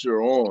fence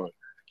you're on,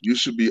 you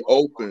should be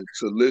open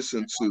to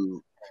listen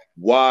to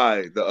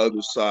why the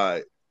other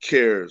side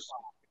cares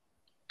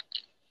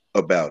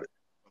about it.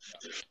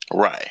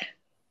 Right.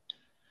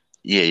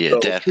 Yeah,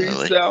 so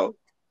definitely. Peace out.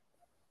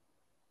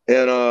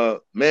 And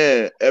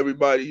man,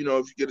 everybody, you know,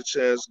 if you get a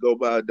chance, go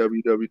by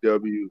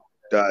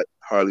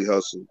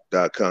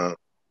www.HarleyHustle.com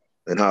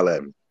and holla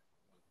at me.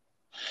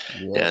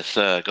 Yes,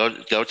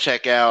 go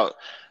check out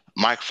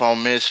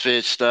Microphone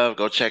Misfitz stuff.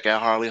 Go check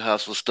out Harley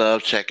Hustle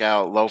stuff. Check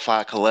out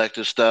Lo-Fi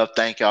Collective stuff.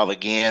 Thank y'all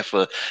again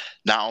for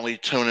not only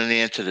tuning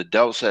in to the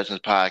Dope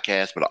Sessions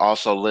podcast, but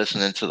also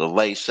listening to the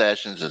late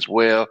sessions as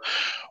well.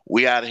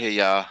 We out of here,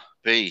 y'all.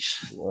 Peace.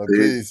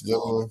 Peace,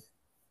 gentlemen.